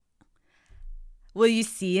Will you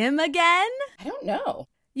see him again? I don't know.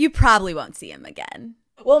 You probably won't see him again.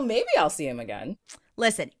 Well, maybe I'll see him again.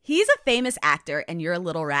 Listen, he's a famous actor and you're a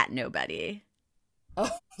little rat nobody.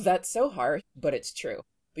 Oh, that's so harsh, but it's true.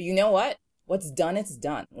 But you know what? What's done, it's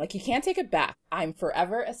done. Like, you can't take it back. I'm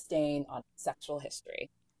forever a stain on sexual history.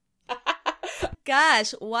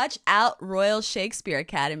 Gosh, watch out, Royal Shakespeare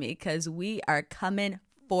Academy, because we are coming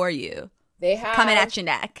for you. They have coming at your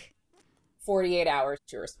neck. 48 hours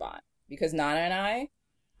to respond. Because Nana and I,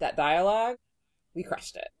 that dialogue, we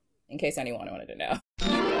crushed it. In case anyone wanted to know.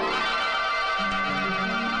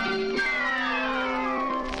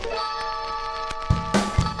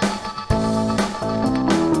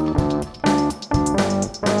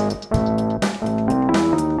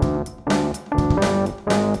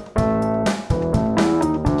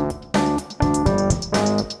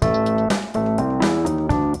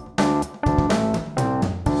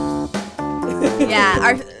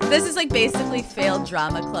 Yeah, this is like basically failed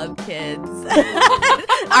drama club kids.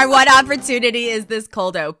 Our one opportunity is this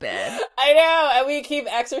cold open. I know, and we keep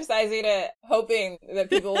exercising it, hoping that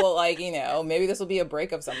people will, like, you know, maybe this will be a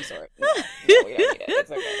break of some sort. No, we don't need it.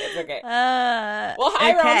 It's okay. It's okay. Well,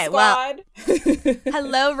 hi, Rom Squad. Well,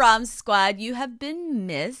 hello, Rom Squad. You have been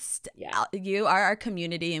missed. Yeah. You are our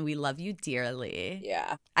community, and we love you dearly.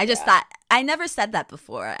 Yeah. I just thought, I never said that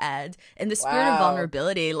before, Ed. In the spirit of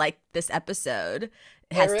vulnerability, like this episode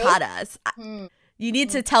has taught us. You need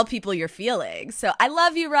to tell people your feelings. So I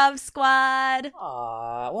love you, Rom Squad.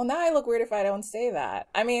 Aw, well, now I look weird if I don't say that.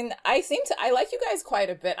 I mean, I like you guys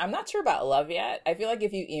quite a bit. I'm not sure about love yet. I feel like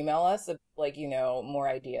if you email us, like, you know, more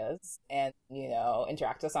ideas and, you know,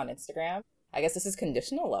 interact with us on Instagram, I guess this is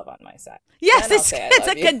conditional love on my side. Yes, it's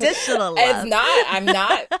a conditional love.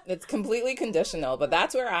 It's completely conditional, but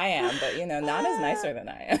that's where I am. But, you know, Nana's nicer than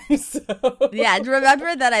I am. So. Yeah,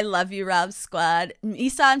 remember that I love you, Rob Squad.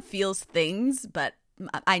 Isan feels things, but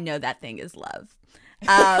I know that thing is love.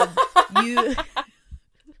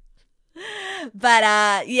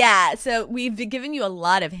 But yeah, so we've given you a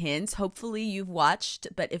lot of hints. Hopefully you've watched,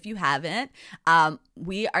 but if you haven't,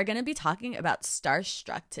 we are going to be talking about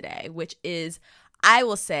Starstruck today, which is, I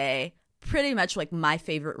will say, pretty much like my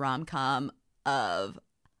favorite rom-com of,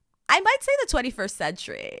 I might say, the 21st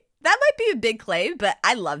century. That might be a big claim, but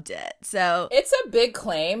I loved it. So it's a big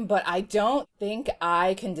claim, but I don't think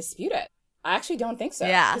I can dispute it. I actually don't think so.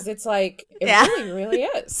 Yeah. Because it's like, it really, really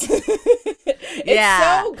is. It's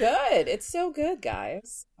so good. It's so good,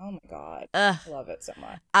 guys. Oh my God. I love it so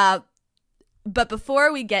much. But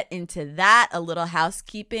before we get into that, a little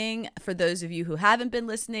housekeeping. For those of you who haven't been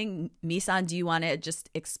listening, Misan, do you want to just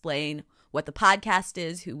explain what the podcast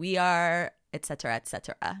is, who we are, et cetera, et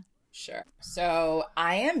cetera? Sure. So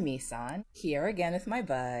I am Misan, here again with my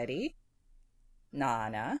buddy,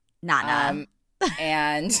 Nana.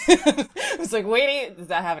 And I was like, waiting, is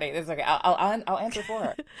that happening? It's okay. I'll answer for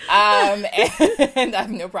her. And I have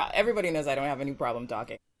no problem. Everybody knows I don't have any problem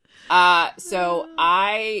talking. So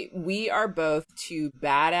we are both two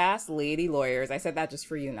badass lady lawyers. I said that just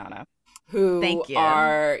for you, Nana. Thank you.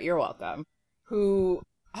 You're welcome. Who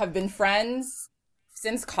have been friends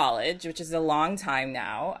since college, which is a long time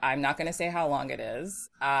now. I'm not going to say how long it is.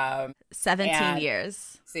 17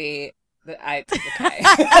 years. See, okay.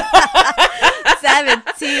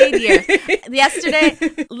 17 years.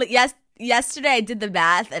 Yesterday I did the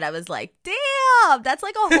math and I was like, damn, that's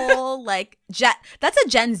like a whole, like, that's a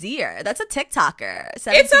Gen Zer. That's a TikToker. It's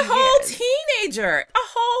a whole teenager.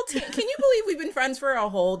 Can you believe we've been friends for a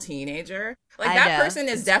whole teenager? Like, that person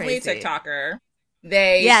is definitely crazy. A TikToker.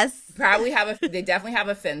 They definitely have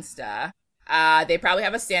a Finsta. They probably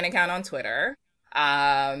have a Stan account on Twitter.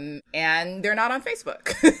 And they're not on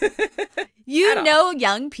Facebook. You know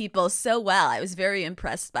young people so well. I was very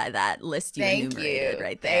impressed by that list you enumerated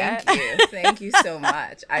right there. Thank you so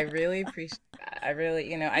much. I really appreciate that. I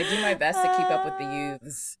really, I do my best to keep up with the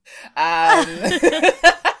youths.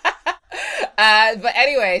 But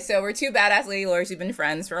anyway, so we're two badass lady lawyers who've been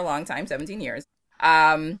friends for a long time, 17 years.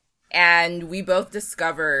 And we both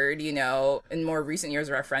discovered, in more recent years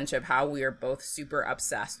of our friendship, how we are both super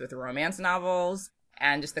obsessed with romance novels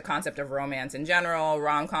and just the concept of romance in general,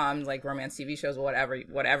 rom-coms, like romance TV shows, whatever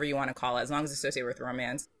you want to call it, as long as it's associated with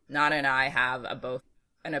romance. Nana and I have both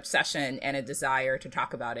an obsession and a desire to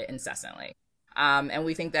talk about it incessantly. And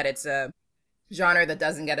we think that it's a genre that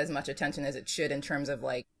doesn't get as much attention as it should in terms of,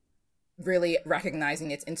 like, really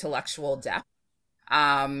recognizing its intellectual depth.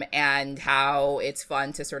 And how it's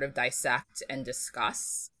fun to sort of dissect and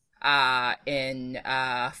discuss in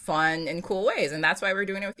fun and cool ways. And that's why we're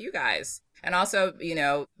doing it with you guys. And also,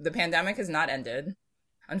 the pandemic has not ended,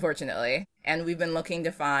 unfortunately. And we've been looking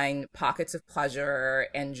to find pockets of pleasure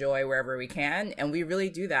and joy wherever we can. And we really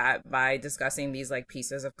do that by discussing these like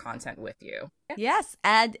pieces of content with you. Yes,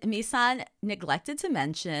 and Misan neglected to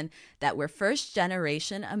mention that we're first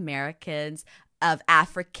generation Americans of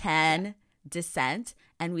African descent,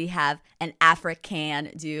 and we have an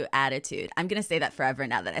African do attitude. I'm going to say that forever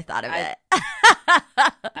now that I thought of it.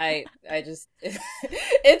 I just,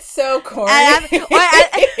 it's so corny.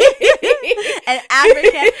 And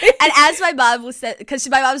African, and as my mom was said, because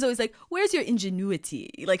my mom was always like, "Where's your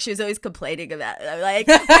ingenuity?" Like she was always complaining about it. I'm like,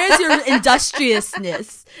 "Where's your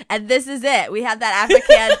industriousness?" And this is it. We have that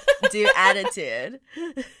African do attitude.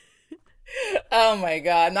 Oh my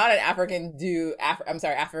God, not an African do.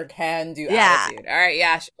 African do Yeah. attitude. All right,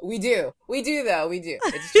 yeah, we do though. We do.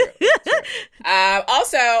 It's true. It's true.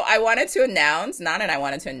 Also, I wanted to announce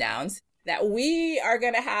that we are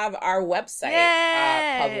going to have our website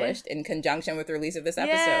published in conjunction with the release of this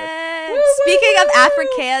episode. Woo, speaking of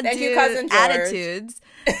African Thank you, Cousin George. attitudes,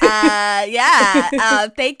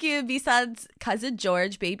 thank you, Misan's cousin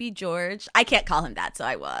George, baby George. I can't call him that, so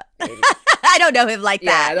I won't. I don't know him like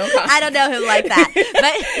that. I don't know him like that.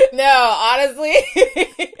 But no, honestly,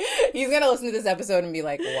 he's gonna listen to this episode and be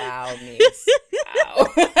like, "Wow, Mies, wow."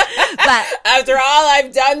 But after all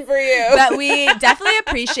I've done for you, but we definitely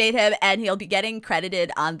appreciate him, and he'll be getting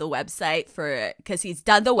credited on the website because he's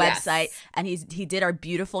done the website and he did our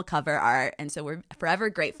beautiful cover art, and so we're forever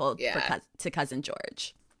grateful to Cousin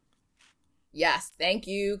George. Yes, thank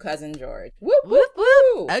you, Cousin George. Whoop, whoop,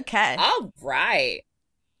 whoop. Okay. All right.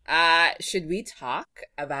 Should we talk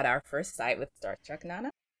about our first sight with Starstruck,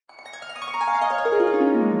 Nana?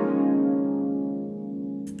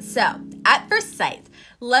 So, at first sight,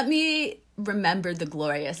 let me remember the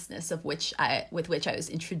gloriousness with which I was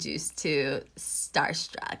introduced to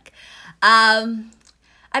Starstruck.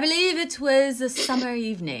 I believe it was a summer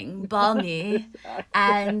evening, balmy,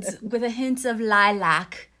 and with a hint of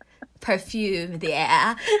lilac perfume in the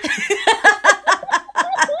air.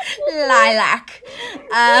 Lilac.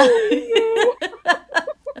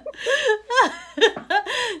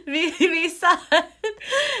 We saw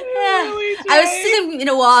I was sitting in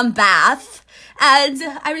a warm bath, and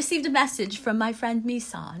I received a message from my friend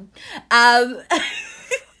Misan. Oh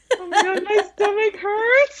my God, my stomach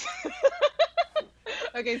hurts.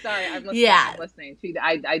 Okay, sorry, I'm listening. Yeah. I'm listening.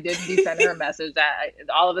 I did send her a message that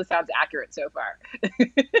all of this sounds accurate so far.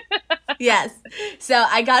 Yes. So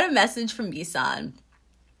I got a message from Misan,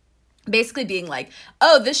 basically being like,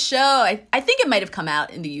 "Oh, this show, I think it might have come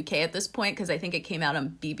out in the UK at this point, because I think it came out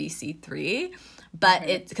on BBC Three, but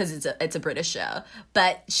because it's a British show."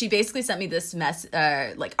 But she basically sent me this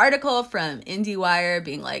article from IndieWire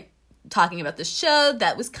being like, talking about the show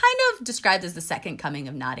that was kind of described as the second coming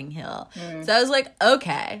of Notting Hill. So I was like,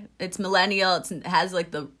 okay, it's millennial, it has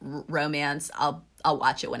like the romance, I'll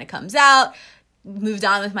watch it when it comes out. Moved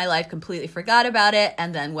on with my life, completely forgot about it.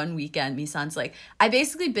 And then one weekend, Misan's like, I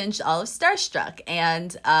basically binged all of Starstruck,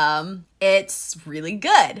 and it's really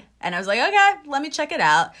good. And I was like, okay, let me check it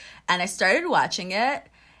out. And I started watching it,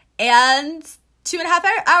 and 2.5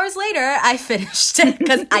 hours later, I finished it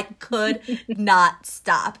because I could not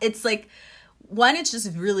stop. It's like, one, it's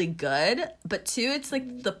just really good, but two, it's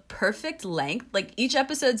like the perfect length. Like each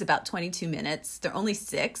episode's about 22 minutes. They're only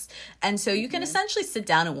 6. And so you can essentially sit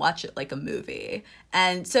down and watch it like a movie.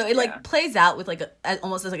 And so it like plays out with like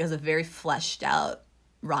almost as a very fleshed out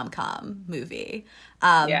rom-com movie.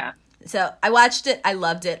 So I watched it. I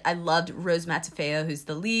loved it. I loved Rose Matafeo, who's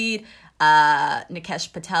the lead.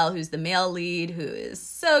 Nikesh Patel, who's the male lead, who is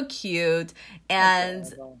so cute.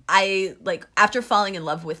 And I, like, after falling in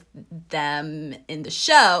love with them in the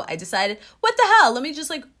show, I decided, what the hell? Let me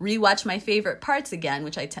just, like, rewatch my favorite parts again,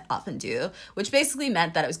 which I often do, which basically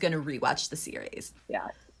meant that I was going to rewatch the series.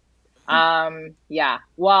 Yes. Yeah.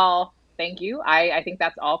 Well, thank you. I think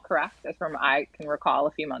that's all correct, as from I can recall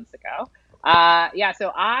a few months ago.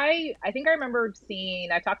 So I think I remember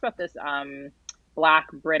seeing, I talked about this,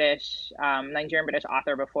 Black British, Nigerian British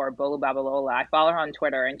author before, Bolu Babalola. I follow her on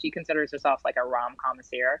Twitter, and she considers herself like a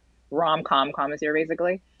rom-com connoisseur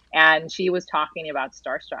basically. And she was talking about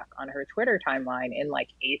Starstruck on her Twitter timeline in like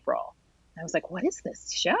April. And I was like, what is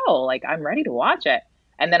this show? Like, I'm ready to watch it.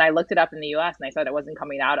 And then I looked it up in the US, and I saw it wasn't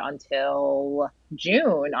coming out until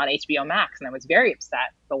June on HBO Max. And I was very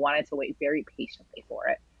upset, but wanted to wait very patiently for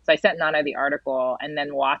it. So I sent Nana the article and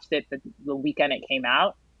then watched it the weekend it came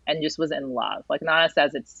out, and just was in love. Like Nana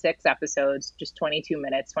says, it's 6 episodes, just 22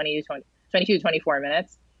 minutes, 22 to 24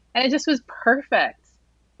 minutes. And it just was perfect.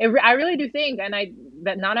 I really do think, that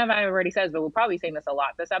Nana and I already says, but we'll probably say this a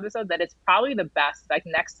lot this episode, that it's probably the best, like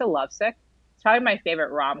next to Lovesick, it's probably my favorite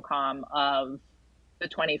rom-com of the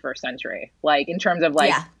 21st century, like in terms of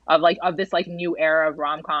like of this like new era of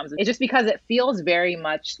rom-coms. It's just because it feels very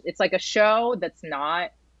much, it's like a show that's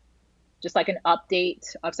not just like an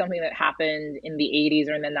update of something that happened in the 80s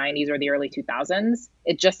or in the 90s or the early 2000s.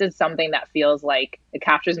 It just is something that feels like it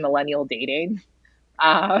captures millennial dating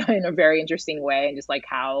in a very interesting way, and just like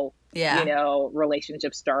how you know,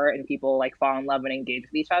 relationships start and people like fall in love and engage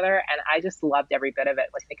with each other. And I just loved every bit of it.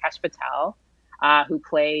 Like Nikesh Patel, who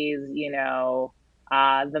plays, you know,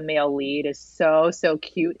 the male lead, is so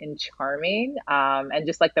cute and charming, and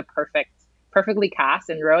just like the perfectly cast.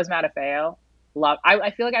 And Rose Matafeo,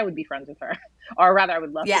 I feel like I would be friends with her, or rather I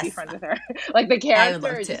would love to be friends with her. Like the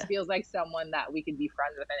character, it just feels like someone that we could be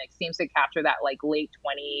friends with, and it seems to capture that like late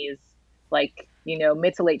 20s, like, you know,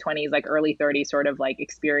 mid to late 20s, like early 30s sort of like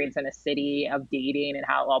experience in a city of dating and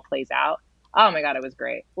how it all plays out. Oh my God, it was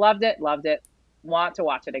great. Loved it. Want to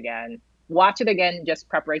watch it again. Watch it again, just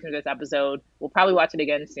preparation for this episode. We'll probably watch it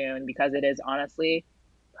again soon because it is honestly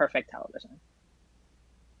perfect television.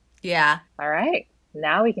 Yeah. All right.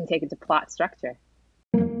 Now we can take it to plot structure.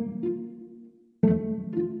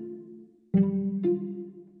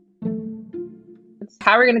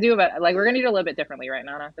 How are we going to do it? Like, we're going to do it a little bit differently right,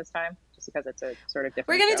 Nana, this time, just because it's a sort of different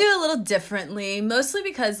We're going to show. do it a little differently, mostly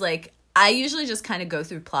because, like, I usually just kind of go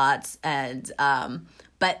through plots and,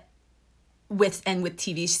 but with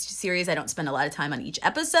TV series, I don't spend a lot of time on each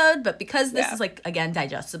episode, but because this is, like, again,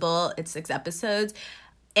 digestible, it's 6 episodes,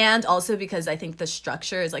 and also because I think the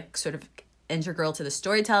structure is, like, sort of integral to the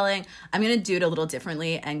storytelling, I'm going to do it a little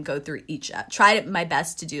differently and go through try my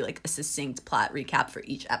best to do like a succinct plot recap for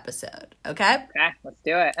each episode. Okay, let's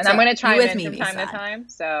do it. And so I'm going to chime in from time to time,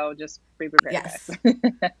 so just be prepared. Yes.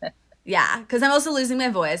 Yeah, because I'm also losing my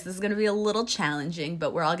voice. This is going to be a little challenging,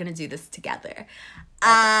 but we're all going to do this together.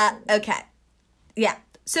 Okay. Yeah.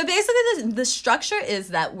 So basically the structure is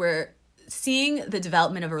that we're seeing the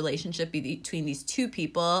development of a relationship between these two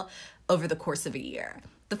people over the course of a year.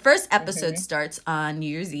 The first episode starts on New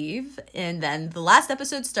Year's Eve, and then the last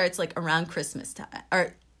episode starts like around Christmas time,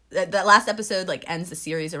 or the last episode like ends the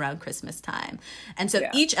series around Christmas time. And so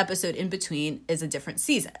each episode in between is a different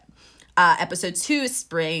season. Episode 2 is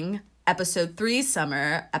spring, episode 3 is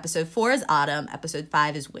summer, episode 4 is autumn, episode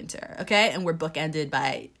 5 is winter. Okay, and we're bookended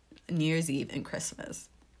by New Year's Eve and Christmas.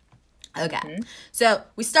 Okay, so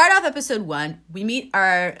we start off episode 1. We meet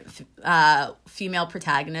our female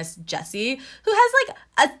protagonist, Jessie, who has like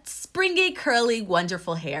a springy, curly,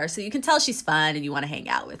 wonderful hair. So you can tell she's fun and you want to hang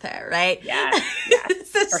out with her, right? Yeah.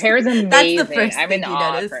 So her hair is amazing. That's the first thing you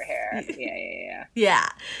notice. Her hair. Yeah.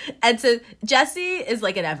 And so Jessie is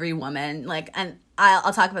like an every woman, like, and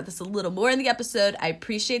I'll talk about this a little more in the episode. I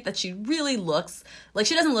appreciate that she really looks like,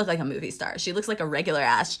 she doesn't look like a movie star. She looks like a regular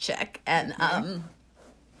ass chick.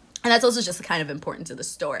 And that's also just kind of important to the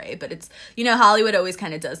story. But it's, you know, Hollywood always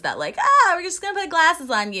kind of does that, like, we're just going to put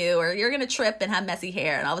glasses on you, or you're going to trip and have messy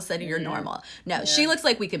hair, and all of a sudden you're normal. No, she looks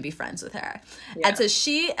like we can be friends with her. Yeah. And so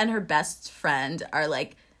she and her best friend are,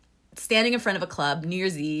 like, standing in front of a club, New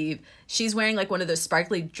Year's Eve. She's wearing, like, one of those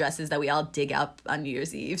sparkly dresses that we all dig up on New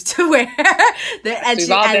Year's Eve to wear.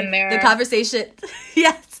 We've all been there. The conversation,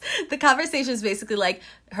 yes. The conversation is basically like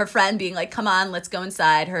her friend being like, come on, let's go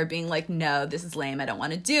inside. Her being like, no, this is lame. I don't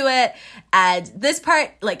want to do it. And this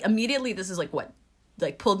part, like, immediately, this is like what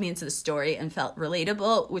like pulled me into the story and felt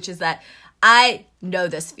relatable, which is that I know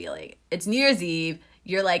this feeling. It's New Year's Eve.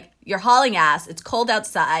 You're hauling ass. It's cold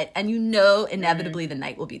outside. And you know inevitably the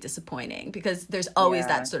night will be disappointing because there's always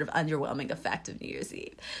that sort of underwhelming effect of New Year's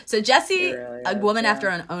Eve. So Jessie, a woman after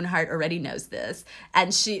her own heart, already knows this.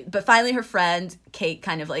 But finally her friend, Kate,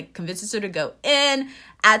 kind of like convinces her to go in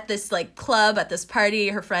at this like club, at this party.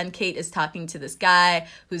 Her friend Kate is talking to this guy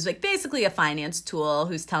who's like basically a finance tool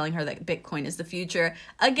who's telling her that Bitcoin is the future.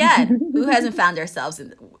 Again, who hasn't found ourselves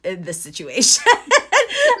in this situation?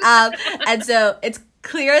 And so it's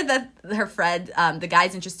clear that her friend, the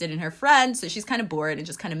guy's interested in her friend, so she's kind of bored and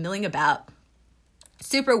just kind of milling about,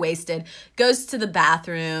 super wasted, goes to the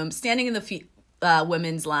bathroom, standing in the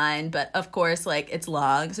women's line, but of course, like, it's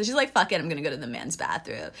long, so she's like, fuck it, I'm gonna go to the men's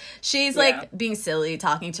bathroom. She's like being silly,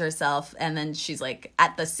 talking to herself, and then she's like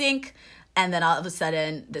at the sink, and then all of a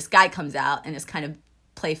sudden this guy comes out and is kind of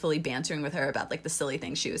playfully bantering with her about like the silly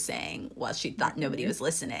things she was saying while she thought nobody was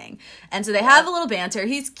listening. And so they have a little banter.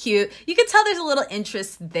 He's cute. You can tell there's a little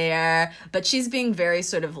interest there, but she's being very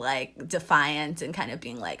sort of like defiant and kind of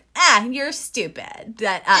being like, you're stupid.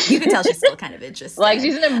 That you can tell she's still kind of interested. Like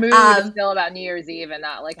she's in a mood still about New Year's Eve and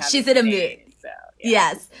not like having she's in a mood. So,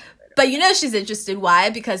 yes. But you know she's interested. Why?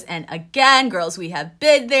 Because, and again, girls, we have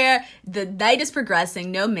been there. The night is progressing.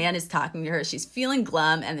 No man is talking to her. She's feeling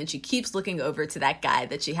glum. And then she keeps looking over to that guy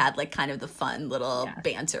that she had like kind of the fun little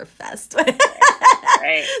banter fest with.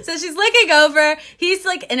 Right. So she's looking over. He's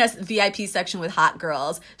like in a VIP section with hot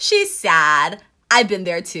girls. She's sad. I've been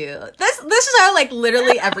there too. This is how like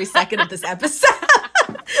literally every second of this episode.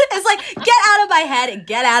 It's like, get out of my head and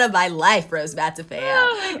get out of my life, Rose Matafeo.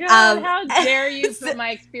 Oh my God, how dare you put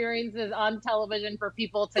my experiences on television for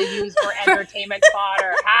people to use for entertainment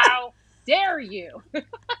fodder? How dare you?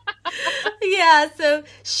 Yeah, so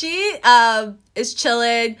she is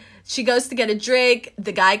chilling. She goes to get a drink.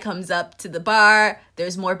 The guy comes up to the bar.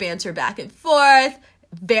 There's more banter back and forth.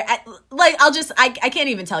 I can't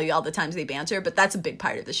even tell you all the times they banter, but that's a big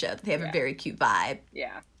part of the show. They have a very cute vibe.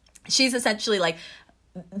 Yeah. She's essentially like,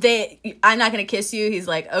 I'm not going to kiss you. He's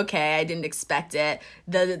like, okay, I didn't expect it.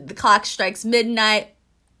 The clock strikes midnight.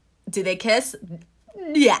 Do they kiss?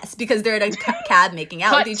 Yes, because they're in a cab making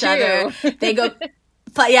out with each other. They go,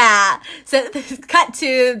 but yeah. So cut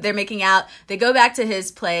to, they're making out. They go back to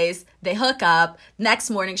his place. They hook up. Next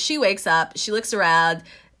morning, she wakes up. She looks around.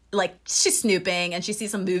 Like, she's snooping, and she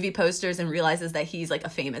sees some movie posters and realizes that he's, like, a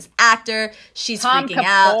famous actor. She's freaking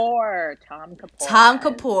out. Tom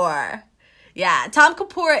Kapoor. Yeah, Tom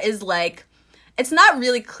Kapoor is, like, it's not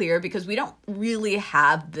really clear because we don't really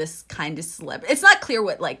have this kind of celebrity. It's not clear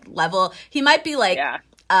what, like, level. He might be, like,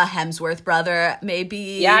 a Hemsworth brother,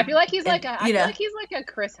 maybe. Yeah, I feel like he's like I feel like he's like a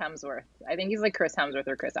Chris Hemsworth. I think he's like Chris Hemsworth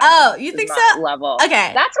or Chris Evans. Oh, you think so? Level.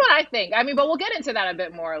 Okay. That's what I think. I mean, but we'll get into that a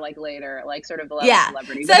bit more like later, like sort of the level of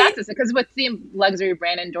celebrity. So but that's because with the luxury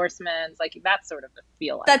brand endorsements, like that's sort of the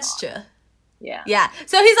feel. That's true. Yeah. Yeah.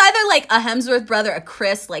 So he's either like a Hemsworth brother, a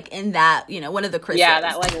Chris, like in that, one of the Chris's. Yeah,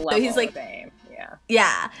 that like level so he's like, of fame.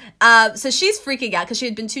 Yeah. So she's freaking out because she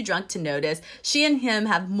had been too drunk to notice. She and him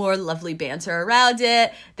have more lovely banter around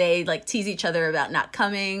it. They like tease each other about not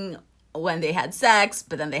coming when they had sex,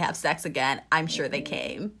 but then they have sex again. I'm sure they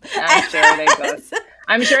came. I'm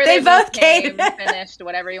sure they both came. Finished,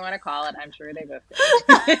 whatever you want to call it. I'm sure they both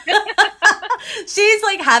came. She's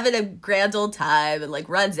like having a grand old time and like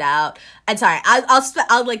runs out. And sorry,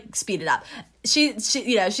 I'll like speed it up. She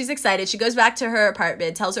she's excited. She goes back to her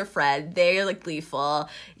apartment, tells her friend. They're like gleeful.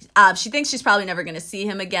 She thinks she's probably never going to see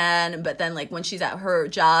him again. But then like when she's at her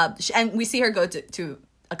job, and we see her go to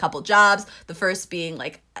a couple jobs. The first being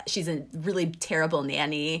like she's a really terrible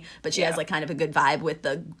nanny, but she has like kind of a good vibe with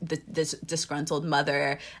this disgruntled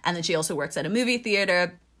mother. And then she also works at a movie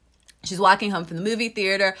theater. She's walking home from the movie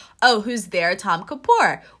theater. Oh, who's there? Tom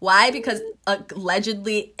Kapoor. Why? Because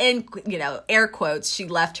allegedly, in air quotes, she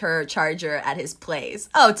left her charger at his place.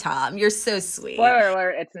 Oh, Tom, you're so sweet. Spoiler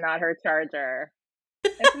alert, it's not her charger.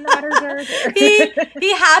 It's not her charger.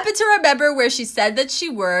 He happened to remember where she said that she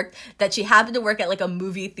worked, that she happened to work at like a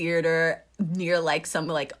movie theater near like some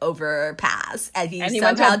like overpass, and he somehow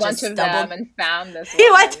went to a bunch just of stumbled them and found this. He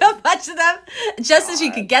went to a bunch of them just so she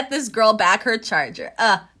could get this girl back her charger.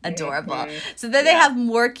 Adorable. Mm-hmm. So then they have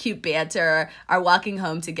more cute banter, are walking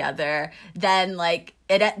home together. Then like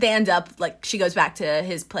they end up like she goes back to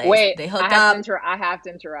his place. Wait, they hook up. I have to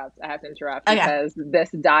interrupt because this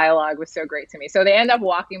dialogue was so great to me. So they end up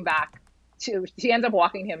walking back. She ends up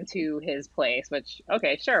walking him to his place, which,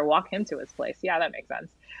 okay, sure, walk him to his place. Yeah, that makes sense.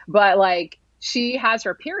 But, like, she has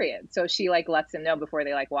her period. So she, like, lets him know before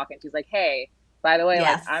they, like, walk in. She's like, hey, by the way,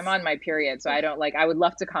 like, I'm on my period. So I don't, like, I would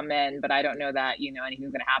love to come in, but I don't know that,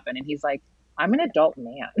 anything's going to happen. And he's like, I'm an adult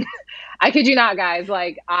man. I kid you not, guys.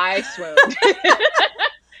 Like, I swooned.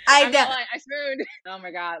 I know. I swooned. Oh, my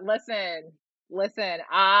God. Listen.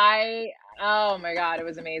 Oh, my God. It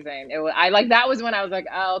was amazing. That was when I was like,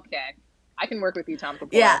 oh, okay. I can work with you, Tom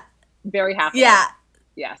Kapoor. Yeah. Very happy. Yeah.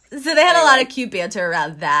 Yes. So they had a lot of cute banter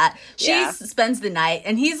around that. She spends the night,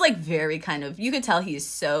 and he's like very kind of, you could tell he's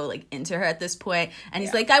so like into her at this point. And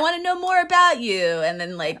he's like, I want to know more about you. And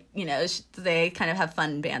then like, they kind of have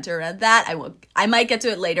fun banter around that. I might get to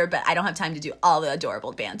it later, but I don't have time to do all the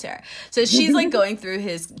adorable banter. So she's like going through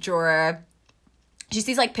his drawer. She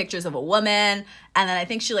sees like pictures of a woman, and then I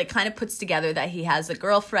think she like kind of puts together that he has a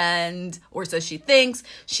girlfriend, or so she thinks.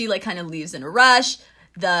 She like kind of leaves in a rush.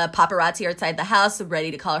 The paparazzi are outside the house, ready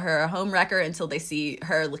to call her a homewrecker until they see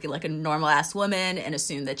her looking like a normal ass woman and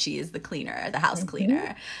assume that she is the cleaner, the house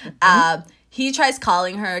cleaner. Mm-hmm. He tries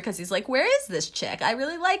calling her because he's like, where is this chick? I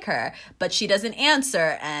really like her. But she doesn't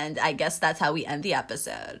answer, and I guess that's how we end the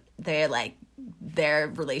episode. They're like, their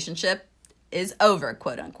relationship is over,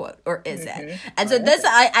 quote unquote, or is it? And so this,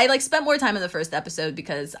 I like spent more time in the first episode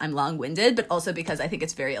because I'm long-winded, but also because I think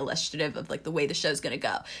it's very illustrative of like the way the show's gonna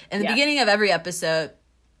go. In the beginning of every episode,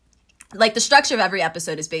 like the structure of every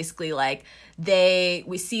episode is basically like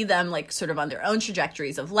we see them like sort of on their own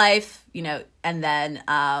trajectories of life, you know, and then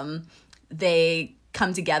they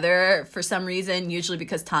come together for some reason, usually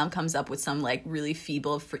because Tom comes up with some like really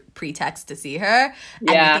feeble pretext to see her, and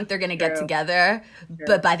you think they're gonna get together,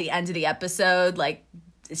 but by the end of the episode, like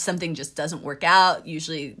something just doesn't work out.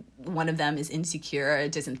 Usually one of them is insecure,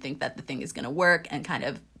 doesn't think that the thing is gonna work, and kind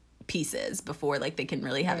of pieces before like they can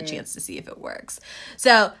really have a chance to see if it works.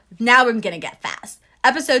 So now we're gonna get fast.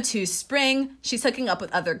 Episode 2, spring. She's hooking up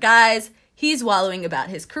with other guys. He's wallowing about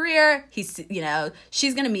his career. He's, you know,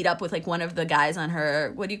 she's going to meet up with like one of the guys on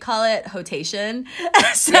her, what do you call it? Hotation.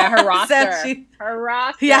 Her roster. Her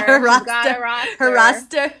roster. Yeah, her roster. She's got a roster. Her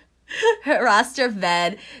roster. Her roster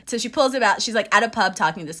vet. So she pulls him out. She's like at a pub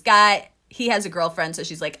talking to this guy. He has a girlfriend, so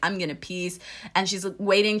she's like, I'm going to peace. And she's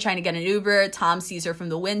waiting, trying to get an Uber. Tom sees her from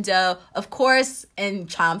the window. Of course, in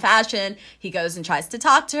Tom fashion, he goes and tries to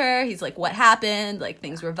talk to her. He's like, what happened? Like,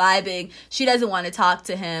 things were vibing. She doesn't want to talk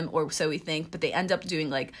to him, or so we think. But they end up doing,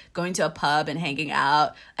 like, going to a pub and hanging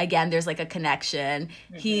out. Again, there's, like, a connection.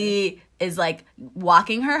 Mm-hmm. He is, like,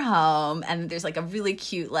 walking her home. And there's, like, a really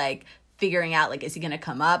cute, like, figuring out, like, is he going to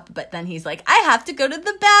come up? But then he's like, I have to go to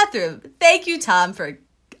the bathroom. Thank you, Tom, for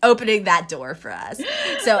opening that door for us.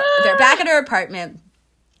 So they're back at her apartment.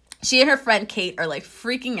 She and her friend Kate are like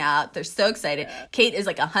freaking out. They're so excited. Yeah. Kate is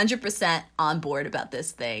like 100% on board about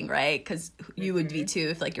this thing, right? Because you would be too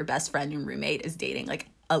if like your best friend and roommate is dating like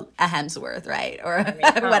a Hemsworth, right? Or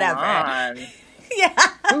whatever. On. Yeah.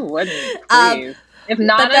 Who wouldn't? Please. If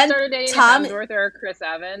not, I started dating Hemsworth or Chris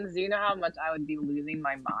Evans, do you know how much I would be losing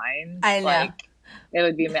my mind? I know. Like, it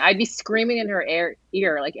would be. I'd be screaming in her ear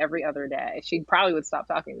like every other day. She probably would stop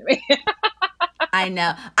talking to me. I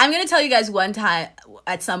know. I'm going to tell you guys one time,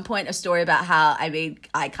 at some point, a story about how I made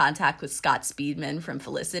eye contact with Scott Speedman from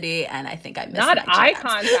Felicity, and I think I missed Not eye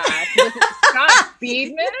contact with Scott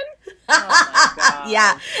Speedman? Oh my God.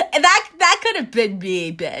 Yeah. And that could have been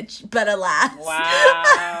me, bitch, but alas.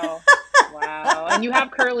 Wow. Wow. And you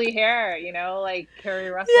have curly hair, you know, like Carrie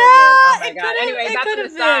Russell yeah, did. Oh my God. Anyway, that's an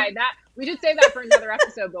aside. We should save that for another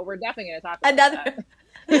episode, but we're definitely going to talk about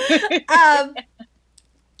that.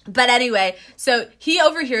 But anyway, so he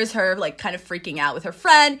overhears her like kind of freaking out with her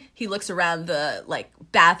friend. He looks around the like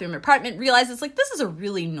bathroom apartment, realizes like this is a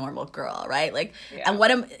really normal girl, right? Like,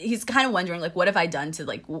 and he's kind of wondering like, what have I done to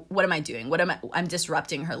like, what am I doing? I'm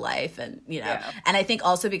disrupting her life, and you know. Yeah. And I think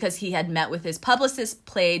also because he had met with his publicist,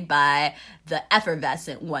 played by the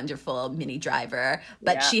effervescent, wonderful Minnie Driver,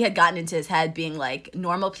 but she had gotten into his head, being like,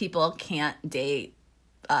 normal people can't date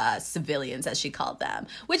civilians, as she called them,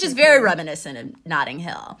 which is very reminiscent of Notting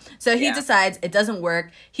Hill. So he decides it doesn't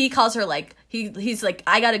work. He calls her like, he's like,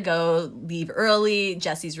 I gotta go, leave early.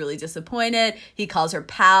 Jesse's really disappointed. He calls her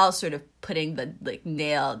pal, sort of putting the like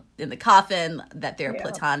nail in the coffin that they're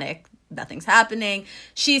platonic, nothing's happening.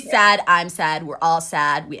 She's sad, I'm sad, we're all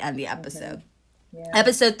sad. We end the episode. Yeah.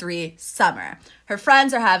 Episode 3, summer. Her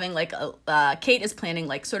friends are having like Kate is planning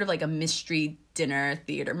like sort of like a mystery dinner,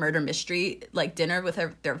 theater, murder mystery like dinner with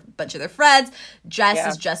their bunch of their friends. Jess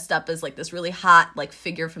is dressed up as like this really hot like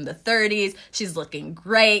figure from the 30s. She's looking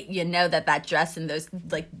great. You know that dress and those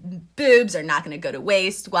like boobs are not going to go to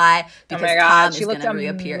waste. Why? Because Tom is going to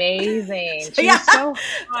reappear. Amazing. She's so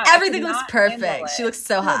hot. Everything looks perfect. She looks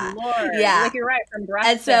so hot. Lord. Yeah, like you're right. From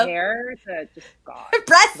breast to hair to just God.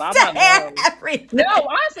 Breast to hair, everything. No,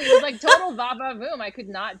 honestly, it was like total va-va voom. I could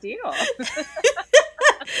not deal.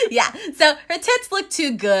 Yeah, so her tits look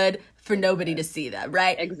too good for nobody to see them,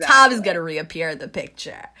 right? Exactly. Tom is going to reappear in the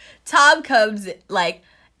picture. Tom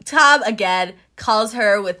again calls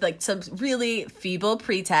her with like some really feeble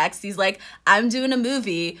pretext. He's like, I'm doing a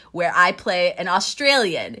movie where I play an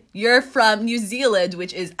Australian. You're from New Zealand,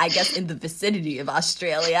 which is, I guess, in the vicinity of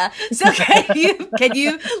Australia. So can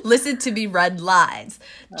you listen to me run lines?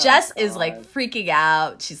 Jess is like freaking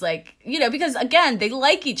out. She's like, you know, because again, they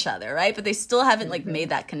like each other, right? But they still haven't like made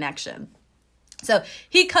that connection. So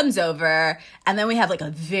he comes over, and then we have like a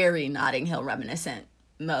very Notting Hill reminiscent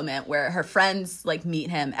moment where her friends like meet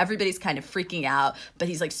him. Everybody's kind of freaking out, but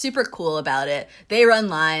he's like super cool about it. They run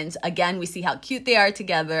lines. Again, we see how cute they are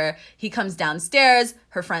together. He comes downstairs.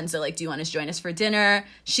 Her friends are like, do you want to join us for dinner?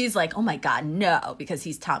 She's like, oh my God, no, because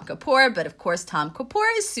he's Tom Kapoor. But of course, Tom Kapoor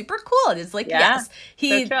is super cool. And it's like, yes.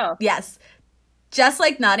 Yes. Just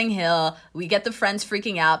like Notting Hill, we get the friends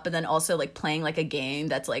freaking out, but then also like playing like a game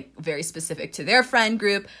that's like very specific to their friend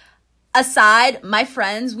group. Aside, my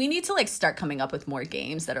friends, we need to like start coming up with more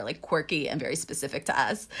games that are like quirky and very specific to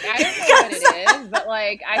us. I don't know what it is, but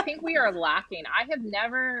like I think we are lacking.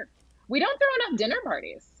 We don't throw enough dinner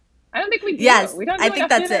parties. I don't think we do. Yes, We don't do I think enough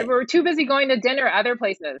that's dinner. it. We're too busy going to dinner other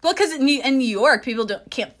places. Well, because in New York, people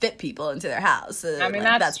can't fit people into their house. So, I mean,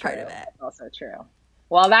 like, that's part true. of it. That's also true.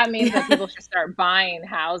 Well, that means that people should start buying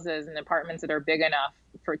houses and apartments that are big enough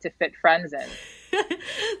to fit friends in.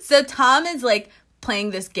 So Tom is like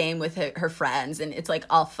playing this game with her friends, and it's like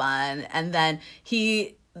all fun. And then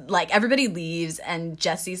everybody leaves, and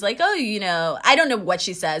Jesse's like, oh, I don't know what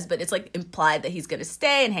she says, but it's like implied that he's going to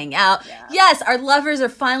stay and hang out. Yeah. Yes, our lovers are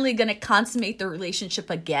finally going to consummate their relationship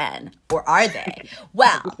again. Or are they?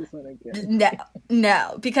 Well,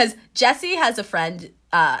 no, because Jesse has a friend,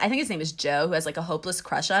 I think his name is Joe, who has like a hopeless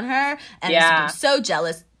crush on her, and has been so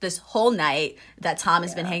jealous this whole night that Tom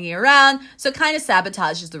has been hanging around, so kind of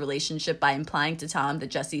sabotages the relationship by implying to Tom that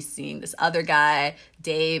Jesse's seeing this other guy,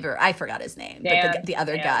 Dave, or I forgot his name, Dan, but the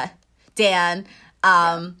other guy, Dan.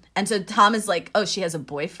 And so Tom is like, oh, she has a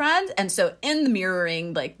boyfriend. And so in the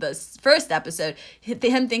mirroring, like the first episode,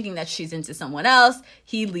 him thinking that she's into someone else,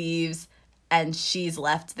 he leaves and she's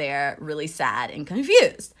left there really sad and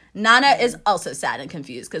confused. Nana is also sad and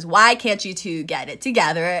confused because why can't you two get it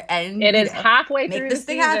together? And it is halfway through the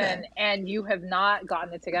season happen. And you have not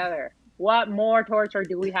gotten it together. What more torture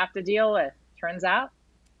do we have to deal with? Turns out,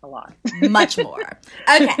 a lot. Much more.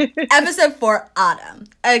 Okay, episode 4, Autumn.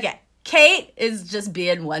 Okay. Kate is just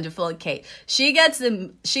being wonderful. Kate, she gets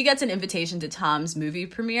an invitation to Tom's movie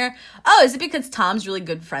premiere. Oh, is it because Tom's really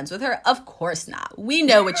good friends with her? Of course not. We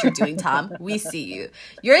know what you're doing, Tom. We see you.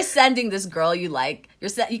 You're sending this girl you like.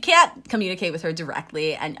 You can't communicate with her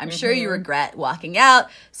directly, and I'm sure you regret walking out.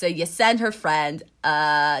 So you send her friend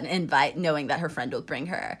an invite, knowing that her friend will bring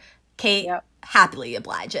her. Kate happily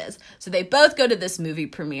obliges. So they both go to this movie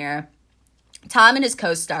premiere. Tom and his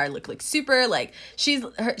co-star look like super, like, she's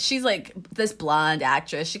like this blonde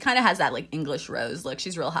actress. She kind of has that like English Rose look.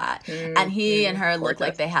 She's real hot. And he and her look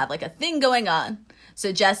like they have like a thing going on.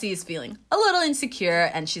 So Jessie is feeling a little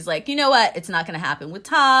insecure, and she's like, you know what? It's not going to happen with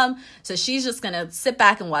Tom. So she's just going to sit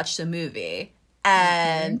back and watch the movie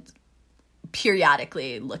and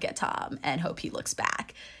periodically look at Tom and hope he looks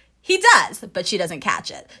back. He does, but she doesn't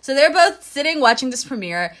catch it. So they're both sitting watching this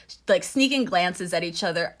premiere, like sneaking glances at each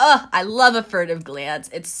other. Oh, I love a furtive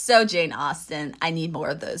glance. It's so Jane Austen. I need more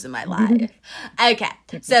of those in my life. Okay,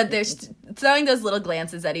 so they're throwing those little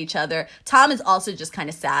glances at each other. Tom is also just kind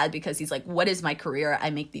of sad because he's like, what is my career?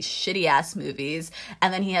 I make these shitty ass movies.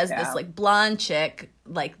 And then he has this like blonde chick,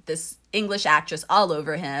 like this English actress all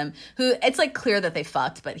over him, who it's like clear that they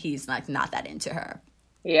fucked, but he's like not that into her.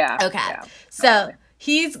 Yeah. Okay, so... Totally.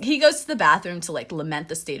 He goes to the bathroom to like lament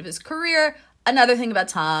the state of his career. Another thing about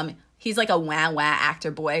Tom, he's like a wah actor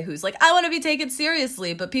boy who's like, I want to be taken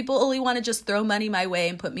seriously, but people only want to just throw money my way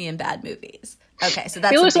and put me in bad movies. Okay, so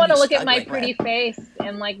that's people just want to look at my pretty face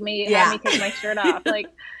and like have me take my shirt off. Like,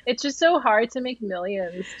 it's just so hard to make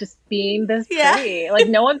millions just being this pretty. Like,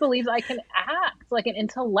 no one believes I can act like an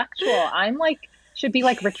intellectual. I'm like should be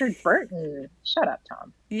like Richard Burton. Shut up,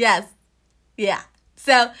 Tom. Yes. Yeah.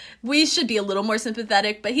 So we should be a little more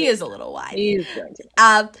sympathetic, but he is a little wide. He's going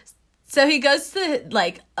to. So he goes to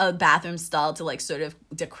like a bathroom stall to like sort of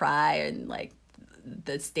decry and like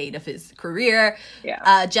the state of his career.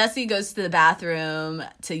 Yeah. Jesse goes to the bathroom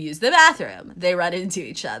to use the bathroom. They run into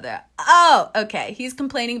each other. Oh, okay. He's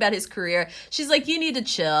complaining about his career. She's like, you need to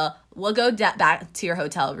chill. We'll go back to your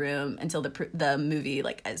hotel room until the movie,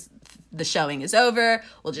 like, as the showing is over.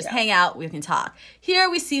 We'll just hang out. We can talk. Here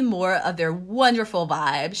we see more of their wonderful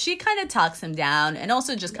vibe. She kind of talks him down and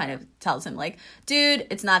also just kind of tells him like, dude,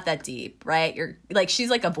 it's not that deep, right? You're like, she's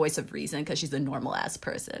like a voice of reason because she's a normal ass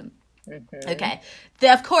person. Okay.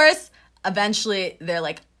 Of course, eventually they're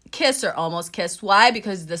like kiss or almost kissed. Why?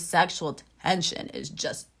 Because the sexual tension is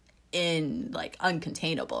just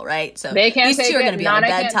uncontainable, right? So they can't these two are going to be on the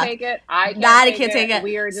bed talking. I can't take it.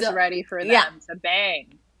 We are just ready for them to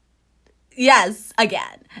bang. Yes,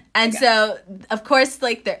 again. And so, of course,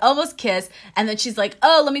 like, they're almost kiss, and then she's like,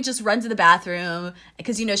 oh, let me just run to the bathroom,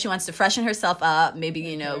 because, she wants to freshen herself up,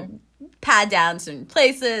 maybe, pad down certain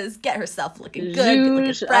places, get herself looking good,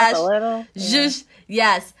 looking fresh. Up a little. Zhoosh,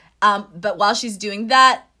 yes. But while she's doing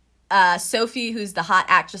that, Sophie, who's the hot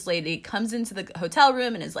actress lady, comes into the hotel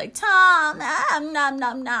room and is like, Tom, nom,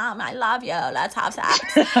 nom, nom, I love you, let's have sex.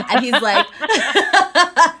 And he's like,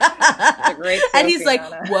 and he's like,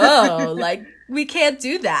 whoa, like, we can't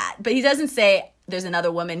do that. But he doesn't say, there's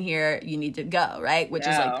another woman here, you need to go, right? Which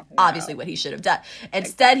is like obviously what he should have done.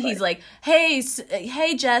 Instead, he's like, hey,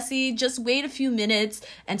 Jesse, just wait a few minutes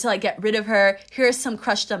until I get rid of her. Here's some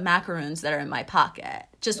crushed up macaroons that are in my pocket.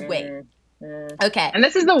 Just wait. Okay. And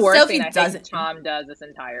this is the worst Sophie thing I think Tom does this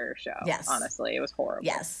entire show. Yes. Honestly, it was horrible.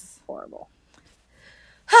 Yes. Horrible.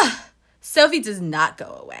 Sophie does not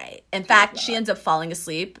go away. In fact, she ends up falling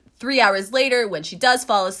asleep. 3 hours later, when she does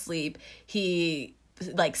fall asleep, he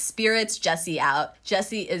like spirits Jesse out.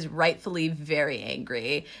 Jesse is rightfully very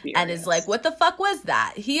angry and is like, what the fuck was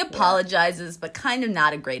that? He apologizes, but kind of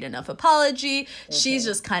not a great enough apology. She's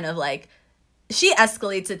just kind of like, she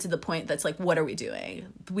escalates it to the point that's like, what are we doing?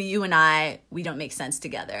 You and I, we don't make sense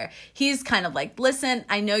together. He's kind of like, listen,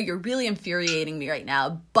 I know you're really infuriating me right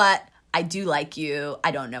now, but I do like you.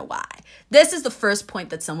 I don't know why. This is the first point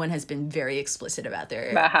that someone has been very explicit about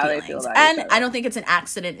their how feelings. they feel about and each other. I don't think it's an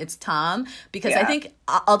accident. It's Tom, because I think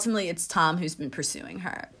ultimately it's Tom who's been pursuing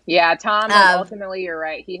her. Yeah, Tom, ultimately, you're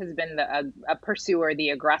right. He has been a pursuer, the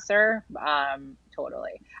aggressor.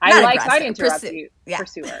 Totally. Sorry to interrupt you. Yeah.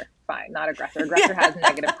 Pursuer. Fine. Not aggressor. Aggressor has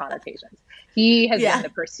negative connotations. He has been the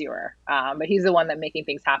pursuer. But he's the one that making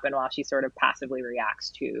things happen while she sort of passively reacts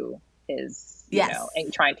to his, you know,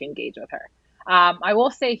 and trying to engage with her. I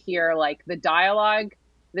will say here, like, the dialogue,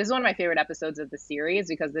 this is one of my favorite episodes of the series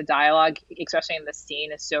because the dialogue, especially in this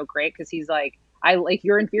scene, is so great because he's like,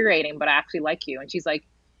 you're infuriating, but I actually like you. And she's like,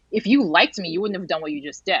 if you liked me, you wouldn't have done what you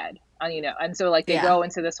just did. You know, and so like they go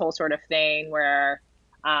into this whole sort of thing where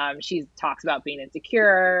she talks about being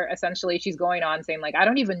insecure. Essentially, she's going on saying like, I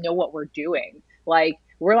don't even know what we're doing. Like,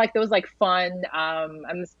 we're like those like fun, I'm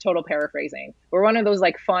just total paraphrasing. We're one of those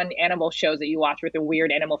like fun animal shows that you watch with the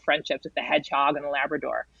weird animal friendships with the hedgehog and the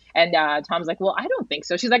Labrador. And Tom's like, well, I don't think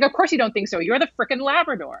so. She's like, of course you don't think so. You're the frickin'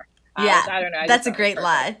 Labrador. I don't know. That's a great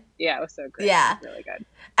line. Yeah, it was so great. Yeah. It was really good.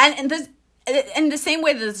 And this, in the same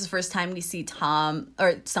way that this is the first time we see Tom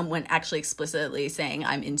or someone actually explicitly saying,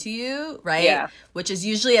 I'm into you, right? Yeah. Which is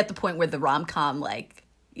usually at the point where the rom-com, like,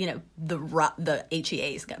 you know, the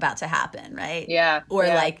HEA is about to happen, right? Yeah. Or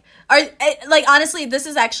like honestly, this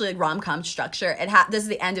is actually a rom-com structure. This is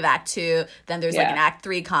the end of Act 2, then there's like an Act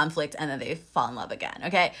 3 conflict, and then they fall in love again,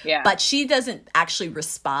 okay? Yeah. But she doesn't actually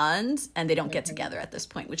respond, and they don't get together at this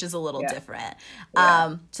point, which is a little different.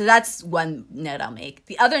 So that's one note I'll make.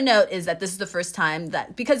 The other note is that this is the first time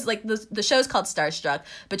that, because like the show's called Starstruck,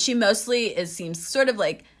 but she mostly seems sort of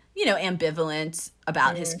like, you know, ambivalent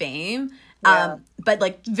about his fame. But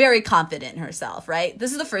like very confident in herself, right?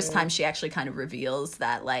 This is the first time she actually kind of reveals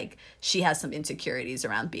that like she has some insecurities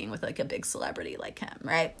around being with like a big celebrity like him,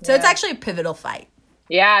 right? So it's actually a pivotal fight.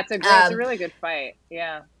 Yeah, it's a really good fight.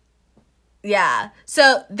 Yeah. Yeah.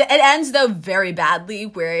 So it ends, though, very badly,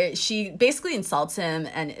 where she basically insults him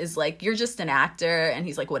and is like, you're just an actor. And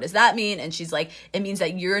he's like, what does that mean? And she's like, it means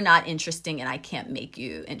that you're not interesting and I can't make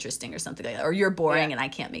you interesting or something like that. Or you're boring and I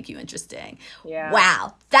can't make you interesting. Yeah.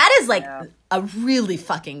 Wow. That is like a really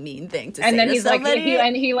fucking mean thing to say. And then to he's somebody.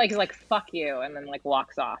 like, he's like, fuck you. And then like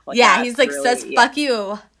walks off. Like, he's like, really, says, fuck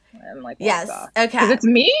you. And like, walks off. Okay. Because it's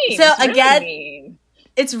mean. So it's again, really mean.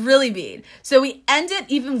 It's really mean. So we end it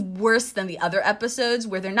even worse than the other episodes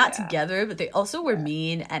where they're not together, but they also were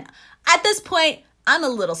mean. And at this point, I'm a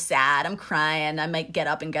little sad. I'm crying. I might get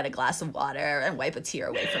up and get a glass of water and wipe a tear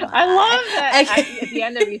away from my I love that Okay. at the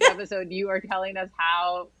end of each episode, you are telling us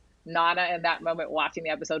how Nana in that moment watching the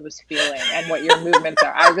episode was feeling and what your movements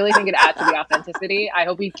are. I really think it adds to the authenticity. I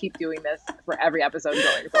hope we keep doing this for every episode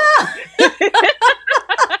going forward.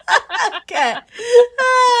 Okay.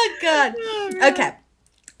 Oh, God. Okay.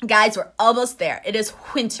 Guys, we're almost there. It is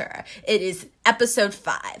winter. It is episode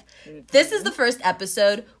 5. This is the first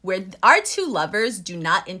episode where our two lovers do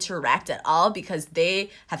not interact at all because they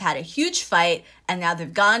have had a huge fight and now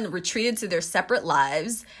they've retreated to their separate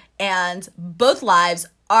lives, and both lives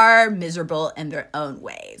are miserable in their own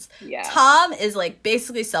ways. Yeah. Tom is like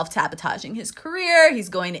basically self-sabotaging his career. He's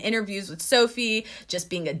going to interviews with Sophie, just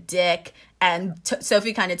being a dick. And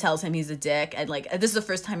Sophie kind of tells him he's a dick. And like, this is the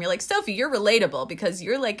first time you're like, Sophie, you're relatable because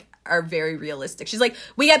you're like, are very realistic. She's like,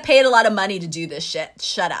 we get paid a lot of money to do this shit.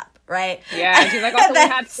 Shut up. Right. Yeah. And she's like, also we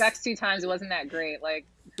had sex 2 times. It wasn't that great. Like,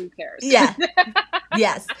 who cares? Yeah.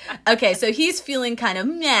 Yes. Okay. So he's feeling kind of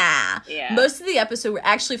meh. Yeah. Most of the episode, we're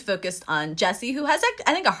actually focused on Jesse, who has,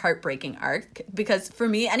 I think, a heartbreaking arc. Because for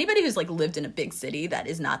me, anybody who's like lived in a big city that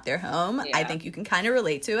is not their home, I think you can kind of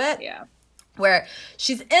relate to it. Yeah. Where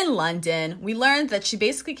she's in London. We learned that she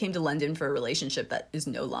basically came to London for a relationship that is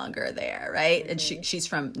no longer there, right? And she's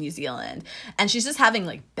from New Zealand. And she's just having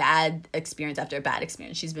like bad experience after bad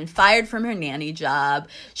experience. She's been fired from her nanny job.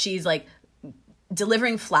 She's like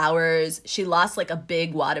delivering flowers. She lost like a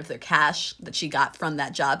big wad of their cash that she got from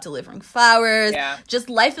that job delivering flowers. Yeah. Just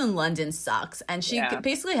life in London sucks. And she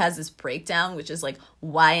basically has this breakdown, which is like,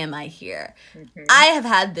 why am I here? Mm-hmm. I have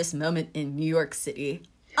had this moment in New York City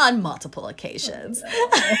on multiple occasions.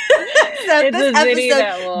 It's a city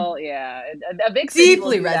that will, A big city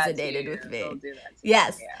deeply will do that resonated too. with me. They'll do that too.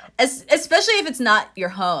 Yes. Yeah. Especially if it's not your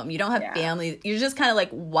home. You don't have Yeah. family. You're just kind of like,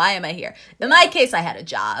 why am I here? In my case, I had a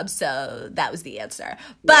job, so that was the answer.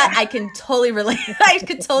 But I can totally relate. I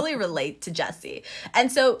could totally relate to Jessie.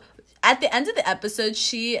 And so at the end of the episode,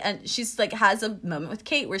 she's like has a moment with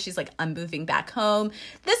Kate where she's like, I'm moving back home.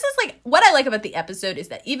 This is like what I like about the episode is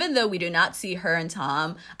that even though we do not see her and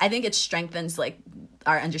Tom, I think it strengthens like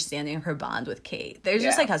our understanding of her bond with Kate. They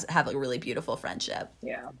just like have a really beautiful friendship.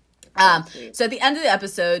 Yeah. So at the end of the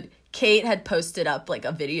episode, Kate had posted up like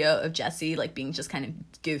a video of Jessie like being just kind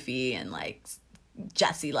of goofy and like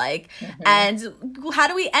Jessie like. And how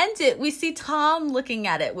do we end it? We see Tom looking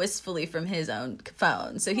at it wistfully from his own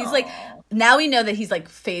phone. So he's like, now we know that he's like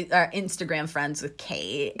Instagram friends with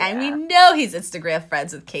Kate, and we know he's Instagram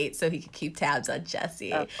friends with Kate, so he can keep tabs on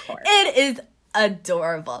Jessie. Of course. It is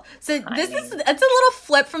adorable. So it's a little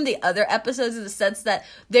flip from the other episodes in the sense that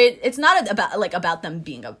it's not about them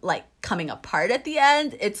being like coming apart at the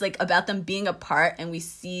end. It's like about them being apart, and we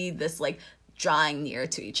see this like drawing near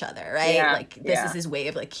to each other, right? Like this is his way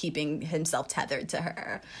of like keeping himself tethered to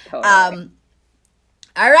her. Totally.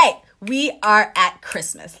 All right, we are at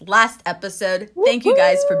Christmas. Last episode. Thank you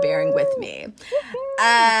guys for bearing with me.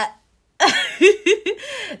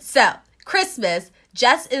 So Christmas,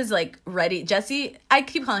 Jess is like ready. Jessie, I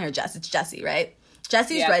keep calling her Jess. It's Jessie, right?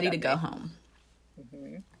 Jessie's ready to go home.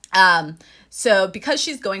 So because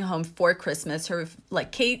she's going home for Christmas, her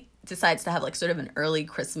like Kate decides to have like sort of an early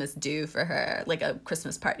Christmas do for her, like a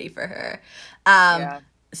Christmas party for her.